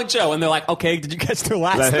know, Mo and Joe. And they're like, okay, did you catch their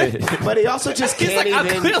last name? But he also just can't even.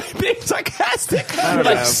 I'm clearly being sarcastic.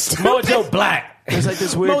 Mo and Joe Black. There's like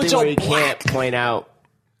this weird thing where he can't point out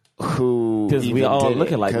who, because we all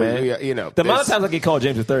look alike, man. The amount of times I get called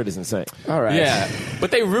James III is insane. All right, yeah,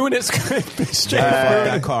 but they ruined his straight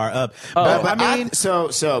the car up.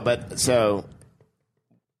 So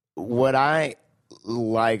what I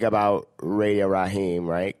like about Radio Raheem,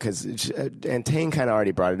 right? And Tane kind of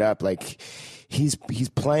already brought it up. Like he's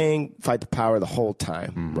playing Fight the Power the whole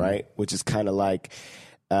time, right? Which is kind of like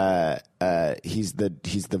he's the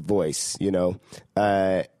voice,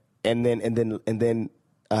 and then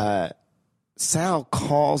Sal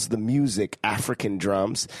calls the music African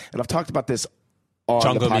drums, and I've talked about this on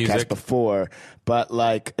jungle the podcast music before, but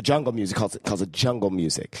like jungle music calls it jungle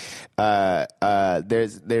music.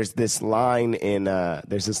 There's this line in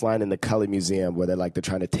the Cully Museum where they're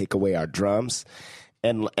trying to take away our drums.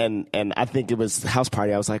 And I think it was House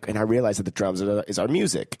Party. I was like, and I realized that the drums is our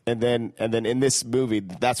music. And then in this movie,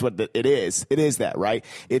 that's what it is. It is that, right?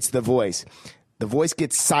 It's the voice. The voice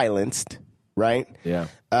gets silenced, right? Yeah.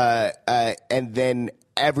 And then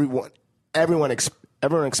everyone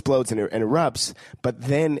explodes and erupts. But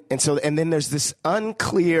then there's this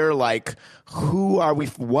unclear what are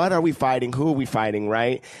we fighting? Who are we fighting?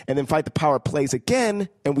 Right? And then Fight the Power plays again,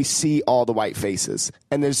 and we see all the white faces.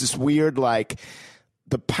 And there's this weird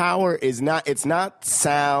the power is not. It's not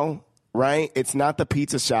Sal, right? It's not the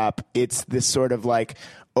pizza shop. It's this sort of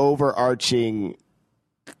overarching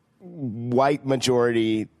white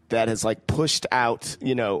majority that has like pushed out,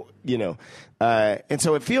 and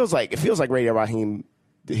so it feels like Radio Raheem,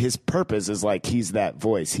 his purpose is like he's that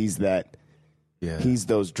voice, he's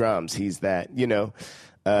those drums, he's that,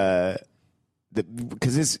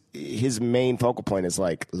 because his main focal point is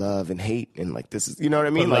like love and hate, and like this is, you know what I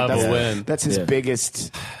mean? Like that's his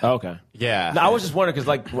biggest. Okay. Yeah. No, I was just wondering because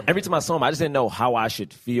like every time I saw him, I just didn't know how I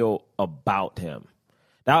should feel about him.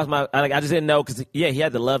 That was I just didn't know because he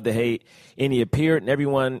had the love, the hate, and he appeared, and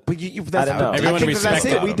everyone. But I don't know. Everyone respects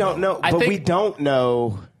him. We don't know, we don't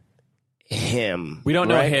know him. We don't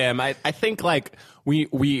know him. I think like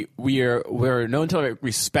we're known to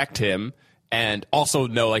respect him. And also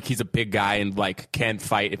know like he's a big guy and like can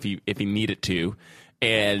fight if he needed to,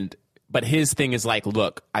 but his thing is like,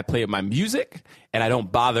 look, I play my music and I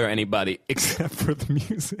don't bother anybody except for the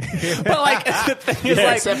music. But like the thing is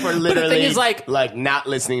like, except for literally, the thing is like not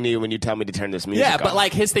listening to you when you tell me to turn this music off. But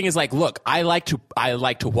like his thing is like, look, I like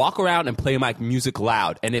to walk around and play my music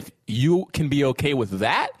loud, and if you can be okay with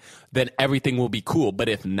that, then everything will be cool. But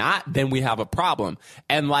if not, then we have a problem.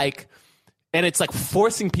 And it's like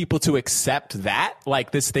forcing people to accept that,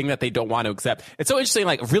 like this thing that they don't want to accept. It's so interesting,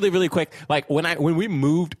 like really, really quick. Like when I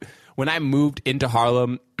moved into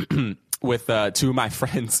Harlem with two of my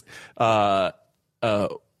friends, our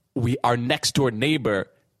next door neighbor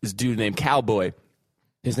is a dude named Cowboy.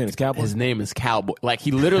 His name is Cowboy? His name is Cowboy. Like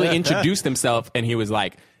he literally introduced himself and he was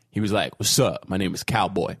like, what's up? My name is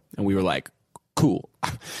Cowboy. And we were like, cool.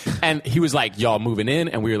 And he was like, y'all moving in?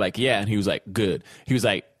 And we were like, yeah. And he was like, good. He was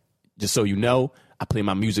like, just so you know, I play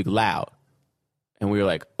my music loud. And we were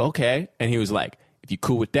like, okay. And he was like, if you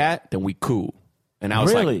cool with that, then we cool. And I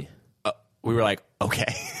was really? Like, we were like,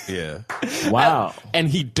 okay. Yeah. Wow.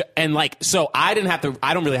 And like, so I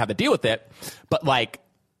don't really have to deal with it. But like,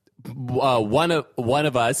 one of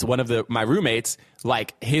my roommates,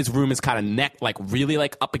 like his room is kind of really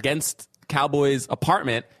like up against Cowboy's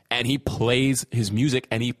apartment, and he plays his music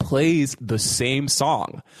and he plays the same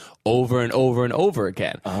song over and over and over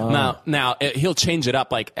again. Oh. Now he'll change it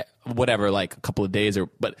up like whatever, like a couple of days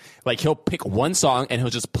but like he'll pick one song and he'll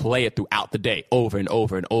just play it throughout the day over and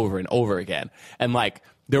over and over and over again. And like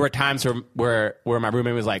there were times where my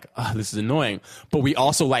roommate was like, oh, this is annoying. But we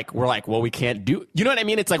also we're like, well, we can't do, you know what I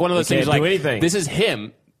mean? It's like one of those things like, this is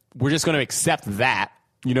him. We're just going to accept that.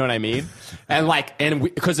 You know what I mean? And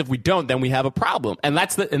because if we don't, then we have a problem. And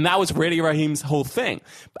that was Radio Raheem's whole thing.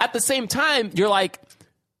 But at the same time, you're like,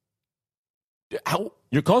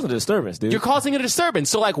 you're causing a disturbance, dude. You're causing a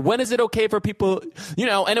disturbance. So like, when is it okay for people,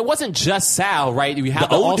 and it wasn't just Sal, right? We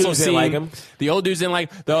have the old dudes didn't like him. The old dudes didn't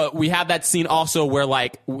like we have that scene also where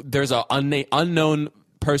like there's a unknown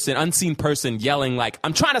person, unseen person yelling like,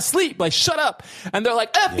 I'm trying to sleep, like shut up. And they're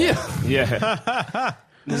like, F you. Yeah.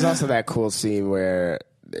 There's also that cool scene where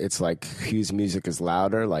it's like whose music is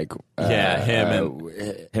louder, like him and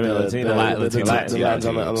Latino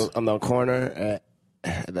on the corner,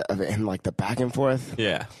 and like the back and forth.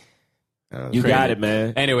 Yeah, you got it,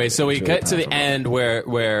 man. Anyway, so we get to the end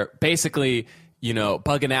where basically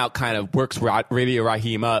Bugging Out kind of works Radio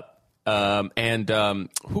Raheem up.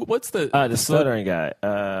 What's the stuttering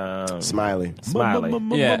guy? Smiley.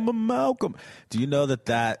 Yeah. Malcolm. Do you know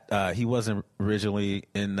that he wasn't originally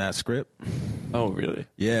in that script? Oh, really?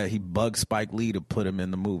 Yeah, he bugged Spike Lee to put him in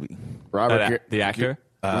the movie. Robert, the actor.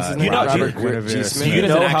 Robert G. Smith. He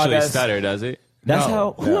doesn't actually stutter, does he? That's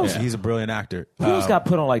how. Who else? He's a brilliant actor. Who else got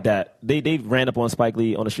put on like that? They ran up on Spike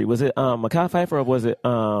Lee on the street. Was it Mekhi Phifer or was it?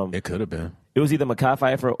 It could have been. It was either Mekhi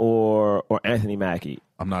Phifer or Anthony Mackie.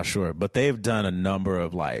 I'm not sure, but they've done a number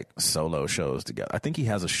of like solo shows together. I think he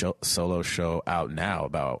has a solo show out now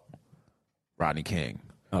about Rodney King.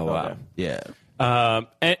 Oh wow, yeah.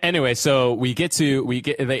 Anyway, so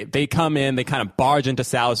they come in, they kind of barge into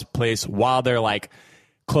Sal's place while they're like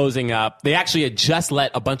closing up. They actually had just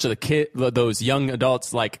let a bunch of those young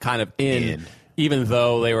adults like kind of in. Even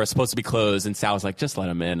though they were supposed to be closed, and Sal was like, just let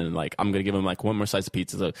them in, and like, I'm going to give them like one more slice of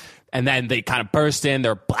pizza. So, and then they kind of burst in,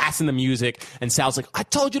 they're blasting the music, and Sal's like, I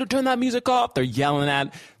told you to turn that music off.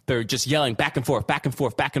 They're just yelling back and forth, back and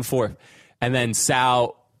forth, back and forth. And then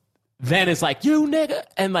Sal then is like, you nigga,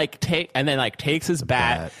 and takes his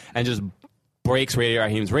bat and just breaks Radio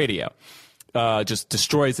Raheem's radio, just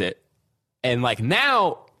destroys it. And like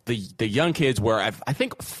now, the young kids were, I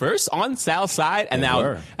think, first on Sal's side, and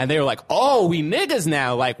they were like, "Oh, we niggas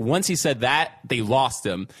now." Like once he said that, they lost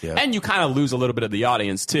him, and you kind of lose a little bit of the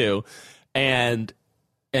audience too. And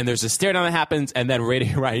there's a stare down that happens, and then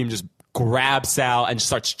Radio Raheem just grabs Sal and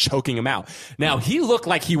starts choking him out. Now he looked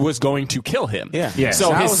like he was going to kill him. Yeah. So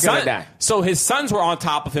Sal was gonna die. So his sons were on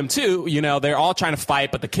top of him too. They're all trying to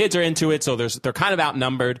fight, but the kids are into it, so they're kind of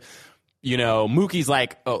outnumbered. Mookie's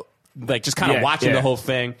like, just kind of watching the whole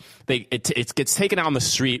thing. It gets taken out on the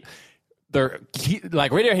street.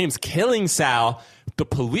 Radio Raheem's killing Sal. The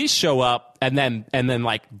police show up and then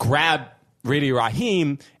like grab Radio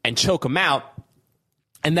Raheem and choke him out.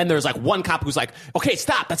 And then there's like one cop who's like, okay,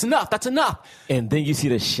 stop. That's enough. And then you see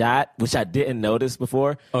the shot, which I didn't notice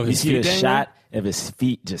before. Oh, you see the shot of his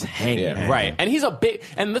feet just hanging. Yeah, right. And he's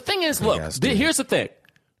and the thing is, look, here's the thing.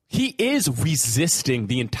 He is resisting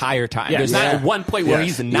the entire time. There's not one point where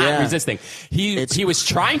he's not resisting. He was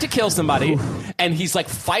trying to kill somebody, and he's like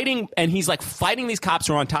fighting, these cops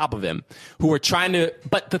who are on top of him, who are trying to.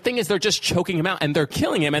 But the thing is, they're just choking him out, and they're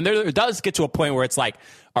killing him. And there does get to a point where it's like,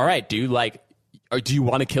 all right, dude, like, or do you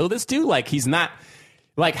want to kill this dude? Like, he's not.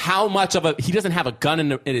 Like, how much of he doesn't have a gun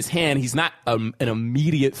in his hand. He's not an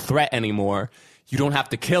immediate threat anymore. You don't have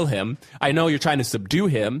to kill him. I know you're trying to subdue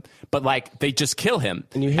him, but like they just kill him.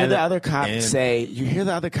 And you hear the other cop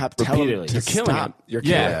tell him to stop. You're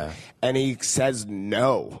killing him. And he says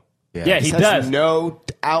no. Yeah, he says does. No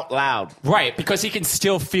out loud. Right, because he can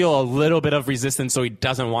still feel a little bit of resistance, so he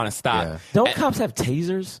doesn't want to stop. Yeah. Don't cops have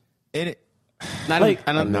tasers? I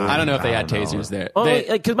don't know if they had tasers there.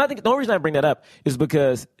 Because the only reason I bring that up is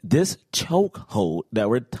because this chokehold that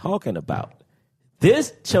we're talking about,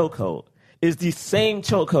 is the same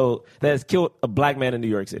chokehold that has killed a black man in New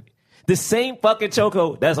York City. The same fucking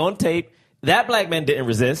chokehold that's on tape. That black man didn't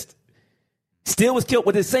resist. Still was killed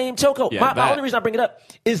with the same chokehold. Yeah, my only reason I bring it up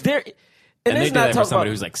is there. And they did that for somebody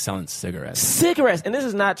who's like selling cigarettes. And this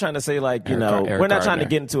is not trying to say like, we're not trying to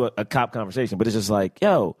get into a cop conversation, but it's just like,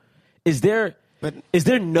 yo, is there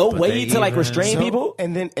no way to like restrain people?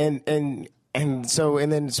 And then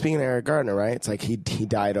speaking of Eric Gardner, right? It's like he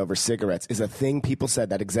died over cigarettes is a thing people said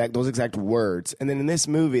those exact words. And then in this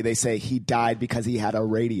movie they say he died because he had a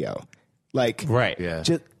radio. Like, right. Yeah.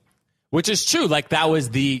 Which is true. Like that was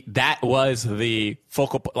the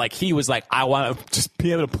focal like he was like, I want to just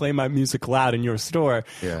be able to play my music loud in your store,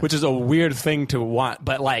 which is a weird thing to want,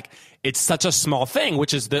 but like it's such a small thing,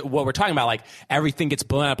 which is what we're talking about. Like everything gets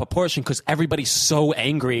blown out of proportion because everybody's so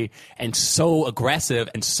angry and so aggressive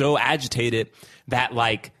and so agitated that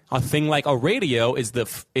like a thing like a radio is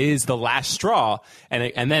the last straw,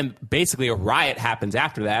 and then basically a riot happens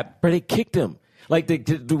after that. But they kicked him. Like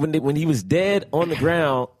when he was dead on the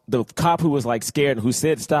ground, the cop who was like scared and who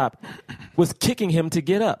said stop was kicking him to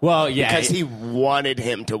get up. Well, yeah, because he wanted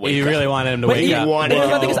him to wake up. He really wanted him to wake up.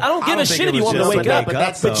 The thing is, I don't give a shit if you want him to wake up,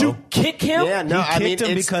 but you kick him. Yeah, no, he kicked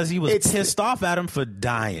him because he was pissed off at him for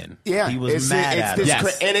dying. Yeah, he was mad at him.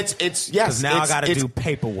 And it's now I got to do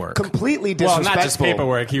paperwork. Completely disrespectful. Well, not just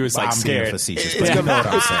paperwork. He was like scared.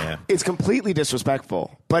 It's completely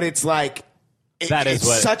disrespectful, but it's like.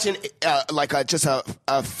 Such an just a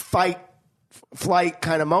flight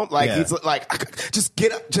kind of moment. Like he's like, just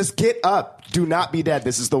get up. Do not be dead.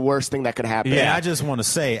 This is the worst thing that could happen. Yeah, I just want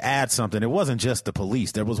to add something. It wasn't just the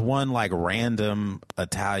police. There was one like random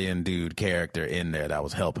Italian dude character in there that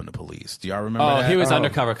was helping the police. Do y'all remember that? He was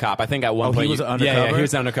undercover cop. I think at one point he was undercover. Yeah, he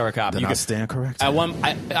was an undercover cop. Then I stand corrected. At one,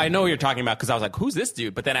 I know what you're talking about because I was like, who's this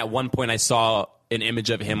dude? But then at one point I saw an image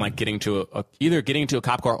of him like either getting to a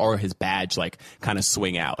cop car or his badge like kind of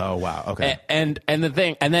swing out. Oh wow, okay. And the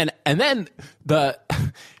thing, and then the,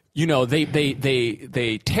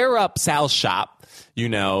 they tear up Sal's shop,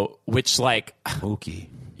 which like Mookie.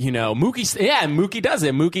 Mookie does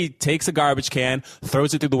it. Mookie takes a garbage can,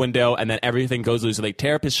 throws it through the window, and then everything goes loose. So they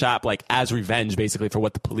tear up his shop like as revenge, basically for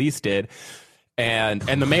what the police did. And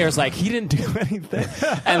the mayor's like, he didn't do anything,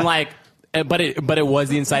 and like. But it was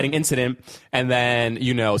the inciting incident, and then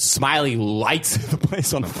Smiley lights the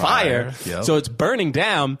place on fire, so it's burning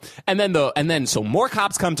down, and then so more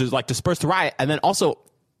cops come to like disperse the riot, and then also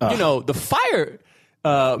the fire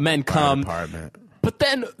men come, but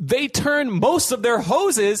then they turn most of their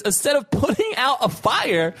hoses instead of putting out a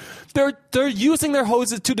fire. They're using their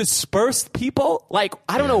hoses to disperse people. Like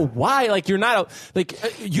I don't know why. Like you're not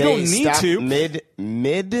you don't need to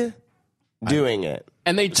mid doing it.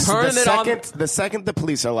 And they turn it on. The second the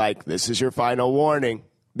police are like, this is your final warning,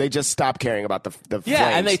 they just stop caring about the flames.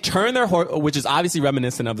 And they turn their horse, which is obviously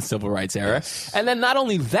reminiscent of the civil rights era. Yes. And then not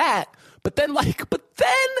only that, but then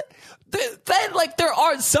there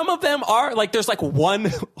are, some of them are, like there's like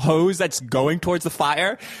one hose that's going towards the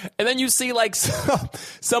fire. And then you see like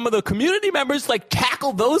some of the community members like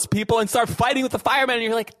tackle those people and start fighting with the firemen. And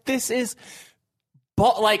you're like, this is...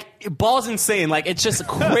 Ball's insane. Like it's just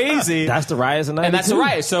crazy. That's the riots in 92. And that's the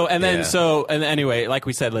riot. So anyway, like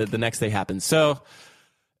we said, the next day happens. So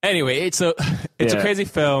anyway, it's a crazy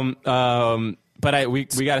film. but we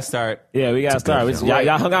got to start. Yeah, we got to start.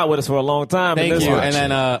 Y'all hung out with us for a long time. Thank you. And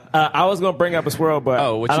then I was going to bring up a swirl, but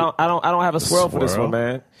I don't have a swirl for this one,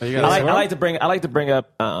 man. I like to bring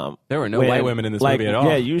up. There were no white women in this movie at all.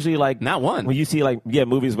 Yeah, usually not one. When you see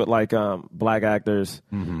movies with black actors,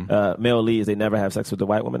 male leads, they never have sex with the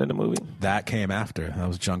white woman in the movie. That came after. That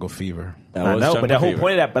was Jungle Fever. I know, but the whole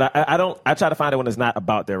point of that. But I try to find it when it's not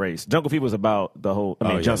about their race. Jungle Fever was about the whole.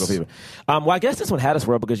 Jungle Fever. Well, I guess this one had a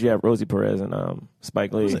swirl because you have Rosie Perez and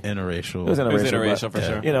Spike Lee. It was interracial. It was interracial for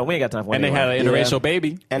sure. You know, we ain't got time for it. And they had an interracial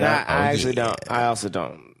baby. And I actually don't. I also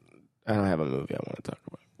don't. I don't have a movie I want to talk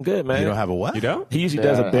about. Good, man. You don't have a what? You don't? He usually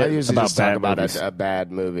does a bit I usually about just talk bad about movies. a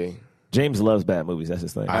bad movie. James loves bad movies. That's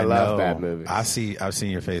his thing. I love bad movies. I've seen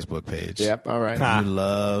your Facebook page. Yep, all right. You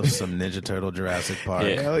love some Ninja Turtle Jurassic Park.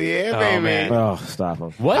 Yeah. Hell yeah, Oh, baby. man. Oh, stop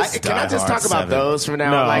him. What? Can I just Die talk Hard about 7. those from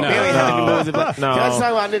now No, on? Like, no, they ain't have no, to but no. Can I just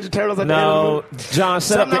talk about Ninja Turtles at the end of the movie? John,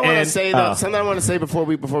 set up the Something I want end. to say, though, something I want to say before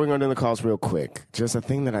we go into the calls real quick. Just a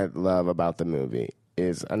thing that I love about the movie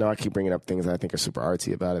is, I know I keep bringing up things I think are super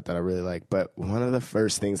artsy about it that I really like, but one of the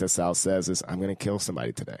first things that Sal says is, I'm going to kill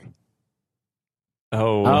somebody today.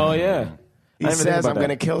 Oh, yeah. He says, I'm going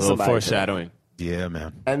to kill A little somebody foreshadowing. Yeah,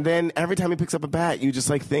 man. And then every time he picks up a bat, you just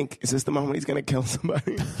think, is this the moment he's going to kill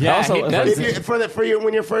somebody? Yeah, Also, he does.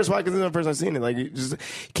 When you're first watching, this is the first I've seen it. Like, you just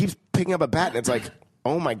keeps picking up a bat, and it's like,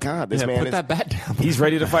 oh my God, this man put is. that bat down. He's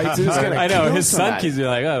ready to fight too. I know kill his son somebody. keeps being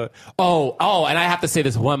like, oh, and I have to say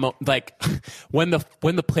this one moment, like when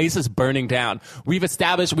the place is burning down. We've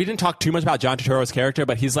established we didn't talk too much about John Turturro's character,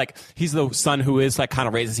 but he's the son who is kind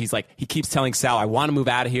of raises. He's he keeps telling Sal, I want to move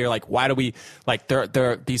out of here. Like, why do we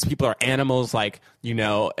these people are animals, and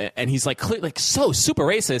he's so super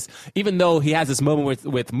racist. Even though he has this moment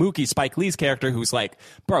with Mookie, Spike Lee's character, who's like,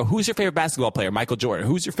 bro, who's your favorite basketball player? Michael Jordan.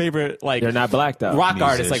 Who's your favorite They're not black though. rock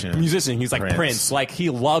artist, musician. He's like Prince. Prince. Like, he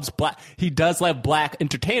loves black. He does love black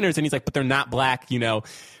entertainers, and he's like, but they're not black,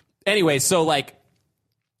 Anyway, so and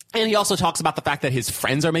he also talks about the fact that his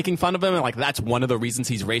friends are making fun of him, and that's one of the reasons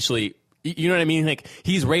he's racially. You know what I mean?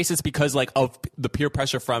 He's racist because of the peer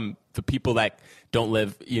pressure from the people that don't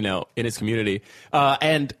live, in his community.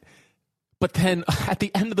 But then at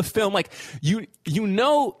the end of the film,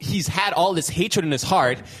 he's had all this hatred in his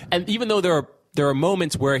heart, and even though there are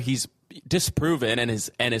moments where he's disproven, and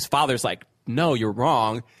his father's like, no, you're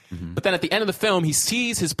wrong. Mm-hmm. But then at the end of the film, he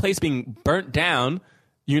sees his place being burnt down,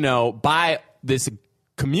 by this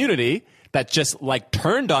community that just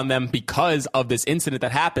turned on them because of this incident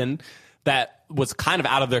that happened that was kind of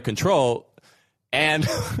out of their control. And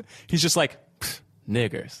he's just like,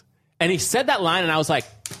 niggers. And he said that line, and I was like,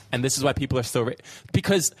 and this is why people are so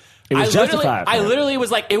because it was justified. I literally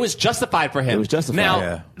was like, it was justified for him. It was justified.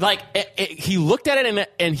 Now, he looked at it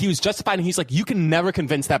and he was justified, and he's like, you can never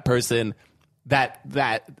convince that person that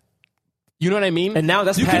you know what I mean? And now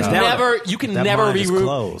that's you passed can down. You can That never mind is reroute.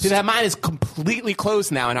 closed. That mind is completely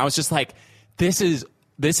closed now, and I was just like, this is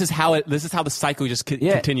how the cycle just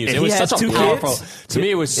continues. And It was he has such a 2 powerful. kids. To me,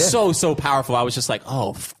 it was so powerful. I was just like,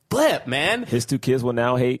 oh, flip, man. His 2 kids will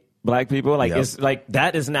now hate black people. Yep. It's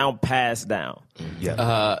that is now passed down.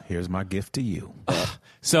 Yeah. Here's my gift to you.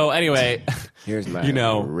 So anyway, Here's my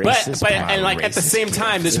but at the same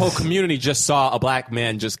time, this whole community just saw a black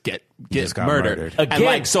man just get got murdered. Again.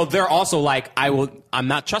 And so they're also I'm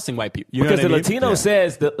not trusting white people. You know Because what I the mean? Latino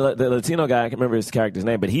says, the Latino guy, I can't remember his character's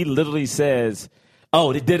name, but he literally says,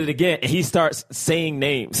 oh, they did it again. And he starts saying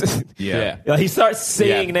names. Yeah. He starts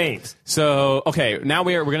saying names. So, okay, now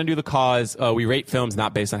we're going to do the cause. We rate films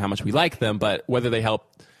not based on how much we like them, but whether they help,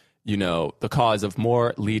 the cause of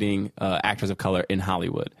more leading actors of color in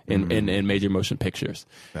Hollywood, in major motion pictures.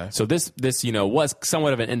 Okay. So this was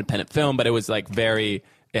somewhat of an independent film, but it was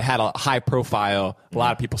it had a high profile. A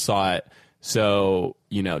lot of people saw it. So,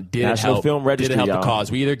 did National it help? Film Registry, did it help y'all. the cause?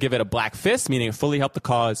 We either give it a black fist, meaning it fully helped the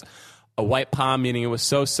cause, a white palm, meaning it was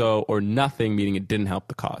so-so, or nothing, meaning it didn't help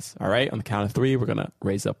the cause. All right? On the count of 3, we're going to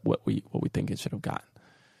raise up what we think it should have gotten.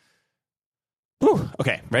 Whew.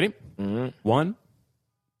 Okay, ready? Mm-hmm. 1,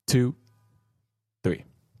 2, 3.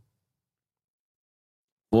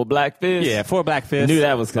 4 black fists. Yeah, 4 black fists. Knew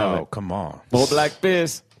that was coming. Oh, come on. 4 black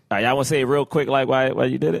fists. All right, y'all want to say it real quick, why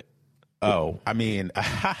you did it? Oh, I mean,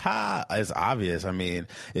 it's obvious. I mean,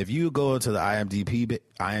 if you go to the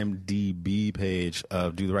IMDb page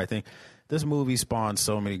of Do the Right Thing, this movie spawned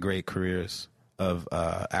so many great careers of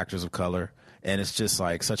actors of color, and it's just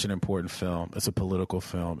such an important film. It's a political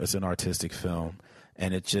film. It's an artistic film,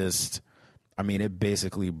 and it just, it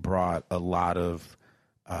basically brought a lot of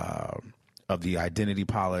the identity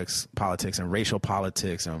politics and racial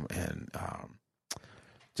politics and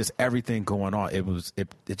just everything going on. It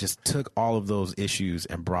just took all of those issues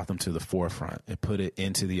and brought them to the forefront. It put it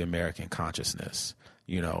into the American consciousness,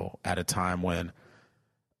 at a time when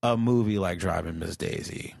a movie like Driving Miss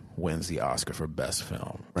Daisy wins the Oscar for Best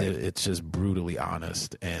Film. Right. It's just brutally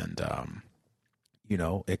honest, and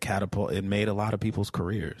it made a lot of people's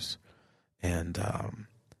careers, and I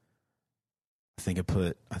think it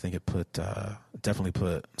definitely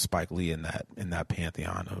put Spike Lee in that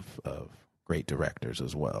pantheon of great directors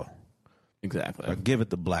as well. Exactly. Or give it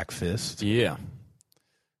the Black Fist. Yeah.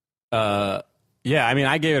 Yeah. I mean,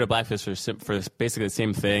 I gave it a Black Fist for basically the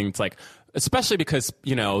same thing. It's like, especially because,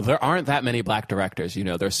 there aren't that many black directors,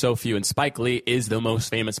 there's so few, and Spike Lee is the most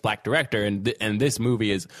famous black director. And this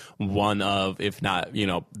movie is one of, if not,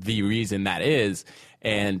 the reason that is.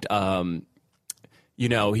 And,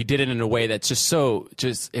 he did it in a way that's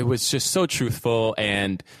it was just so truthful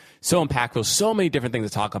and so impactful, so many different things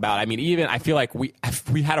to talk about. I mean, I feel like we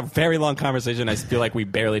had a very long conversation. I feel like we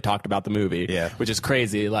barely talked about the movie, which is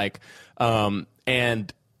crazy. Like,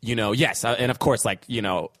 yes. And of course,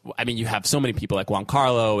 you have so many people like Juan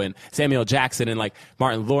Carlo and Samuel Jackson and like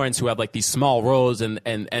Martin Lawrence who have like these small roles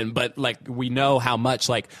but like we know how much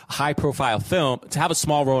like high profile film, to have a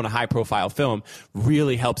small role in a high profile film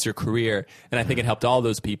really helps your career. And I think it helped all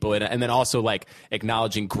those people. And then also like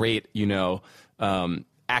acknowledging great,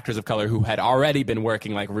 actors of color who had already been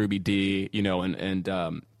working like Ruby Dee, and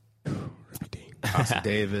Ossie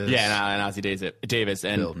Davis. Yeah, and Ossie Davis.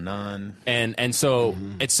 And Bill Nunn. And so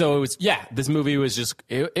it was, this movie was just,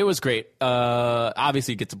 it was great.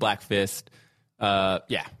 Obviously it gets a Black Fist. Yeah.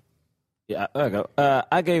 Yeah,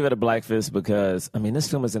 I gave it a Black Fist because, this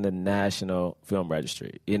film is in the National Film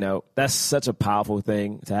Registry. That's such a powerful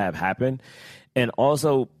thing to have happen. And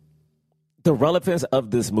also, the relevance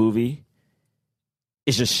of this movie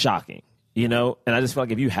is just shocking, And I just feel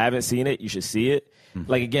like if you haven't seen it, you should see it. Mm-hmm.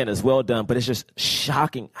 Like, again, it's well done, but it's just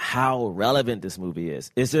shocking how relevant this movie is.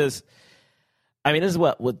 It's just, this is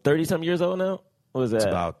what 30-something years old now? What was that? It's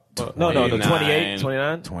about 28,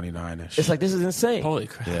 29? 29-ish. It's like, this is insane. Holy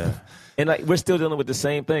crap. Yeah. And like, we're still dealing with the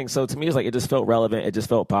same thing. So to me, it's like, it just felt relevant. It just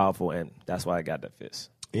felt powerful. And that's why I got that fist.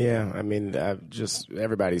 Yeah.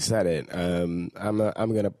 Everybody said it. I'm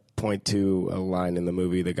going to point to a line in the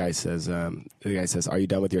movie. The guy says, "Are you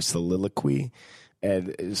done with your soliloquy?" And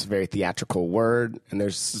it's a very theatrical word. And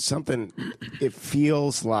there's something, it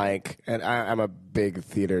feels like, and I'm a big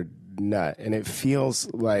theater nut, and it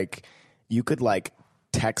feels like you could like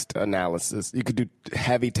text analysis. You could do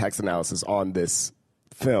heavy text analysis on this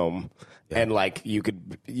film. Yeah. And like you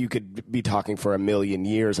could be talking for a million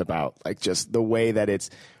years about like just the way that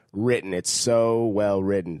it's written. It's so well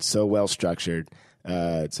written, so well structured.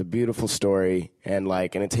 It's a beautiful story, and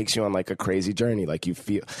it takes you on like a crazy journey. Like you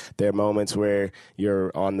feel there are moments where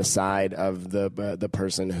you're on the side of the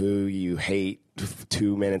person who you hate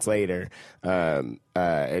 2 minutes later. It's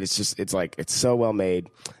so well made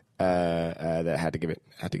that I had to give it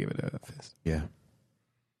a fist. Yeah.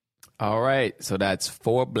 All right, so that's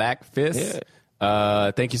 4 Black Fists.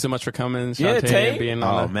 Yeah. Thank you so much for coming, Shawtane, and being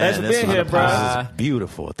on. Oh man, this being here, bro.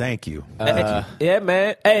 Beautiful. Thank you. Yeah,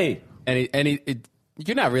 man. Hey.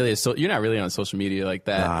 You're not really on social media like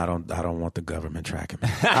that. No, I don't want the government tracking me.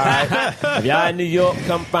 All right. If y'all in New York,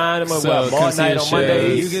 come find them on Mall Night on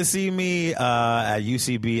Mondays. You can see me at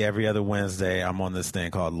UCB every other Wednesday. I'm on this thing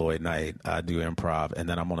called Lloyd Night. I do improv, and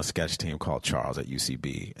then I'm on a sketch team called Charles at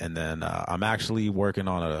UCB. And then I'm actually working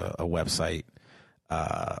on a website,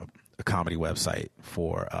 a comedy website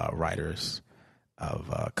for writers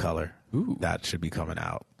of color. Ooh. That should be coming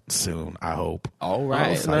out soon, I hope. All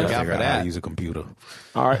right. So I gotta figure out how to use a computer.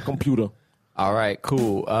 All right, computer. All right,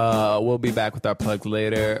 cool. We'll be back with our plugs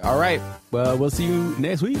later. All right. Well, we'll see you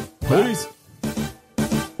next week. Peace.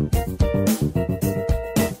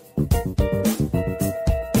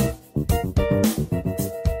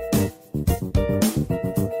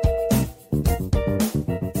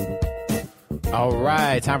 All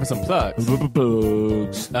right, time for some plugs.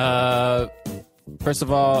 First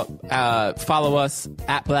of all, follow us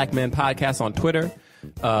at Black Men Podcast on Twitter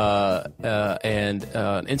and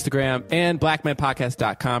Instagram, and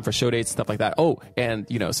blackmenpodcast.com for show dates, stuff like that. Oh, and,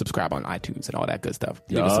 subscribe on iTunes and all that good stuff.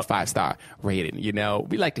 Give us a 5-star rating.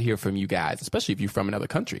 We like to hear from you guys, especially if you're from another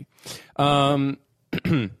country. And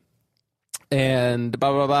blah,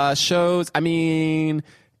 blah, blah, shows.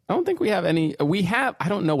 I don't think we have any. I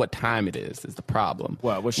don't know what time it is the problem.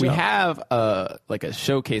 What show? We have a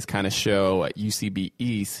showcase kind of show at UCB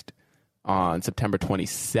East on September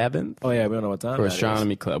 27th. Oh, yeah, we don't know what time for that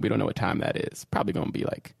Astronomy is. Club. We don't know what time that is. Probably going to be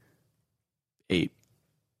 8.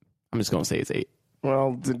 I'm just going to say it's 8.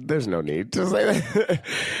 Well, there's no need to say that.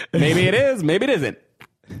 Maybe it is. Maybe it isn't.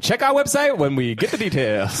 check our website when we get the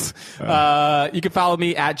details. You can follow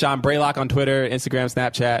me at John Braylock on Twitter, Instagram,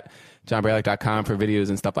 Snapchat, johnbraylock.com for videos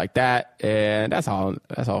and stuff like that. And that's all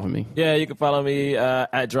for me. Yeah, you can follow me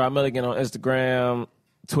at Dry Milligan on Instagram,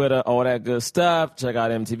 Twitter, all that good stuff. Check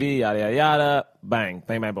out MTV, yada, yada, yada. Bang,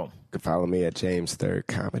 bang, bang, boom. You can follow me at James Third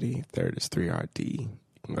Comedy. Third is 3RD. You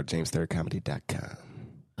can go to jamesthirdcomedy.com.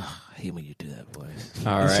 I hate when you do that, boys.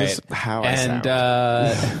 All It's right. just how I and,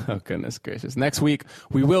 sound. oh, goodness gracious. Next week,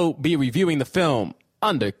 we will be reviewing the film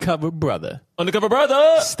Undercover Brother. Undercover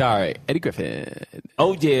Brother! Starring Eddie Griffin.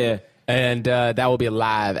 Oh, yeah. And that will be a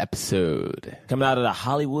live episode. Coming out of the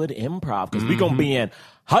Hollywood Improv, because we're going to be in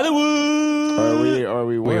Hollywood! Or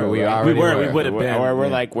we were. We right? already were. We would have been. Or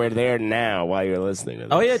we're there now while you're listening to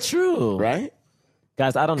this. Oh, yeah, true. Right?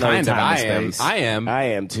 Guys, I don't know Kind of. time and space. I am. I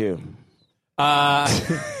am too. All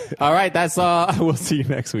right, that's all. We'll see you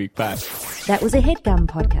next week. Bye. That was a HeadGum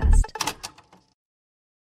podcast.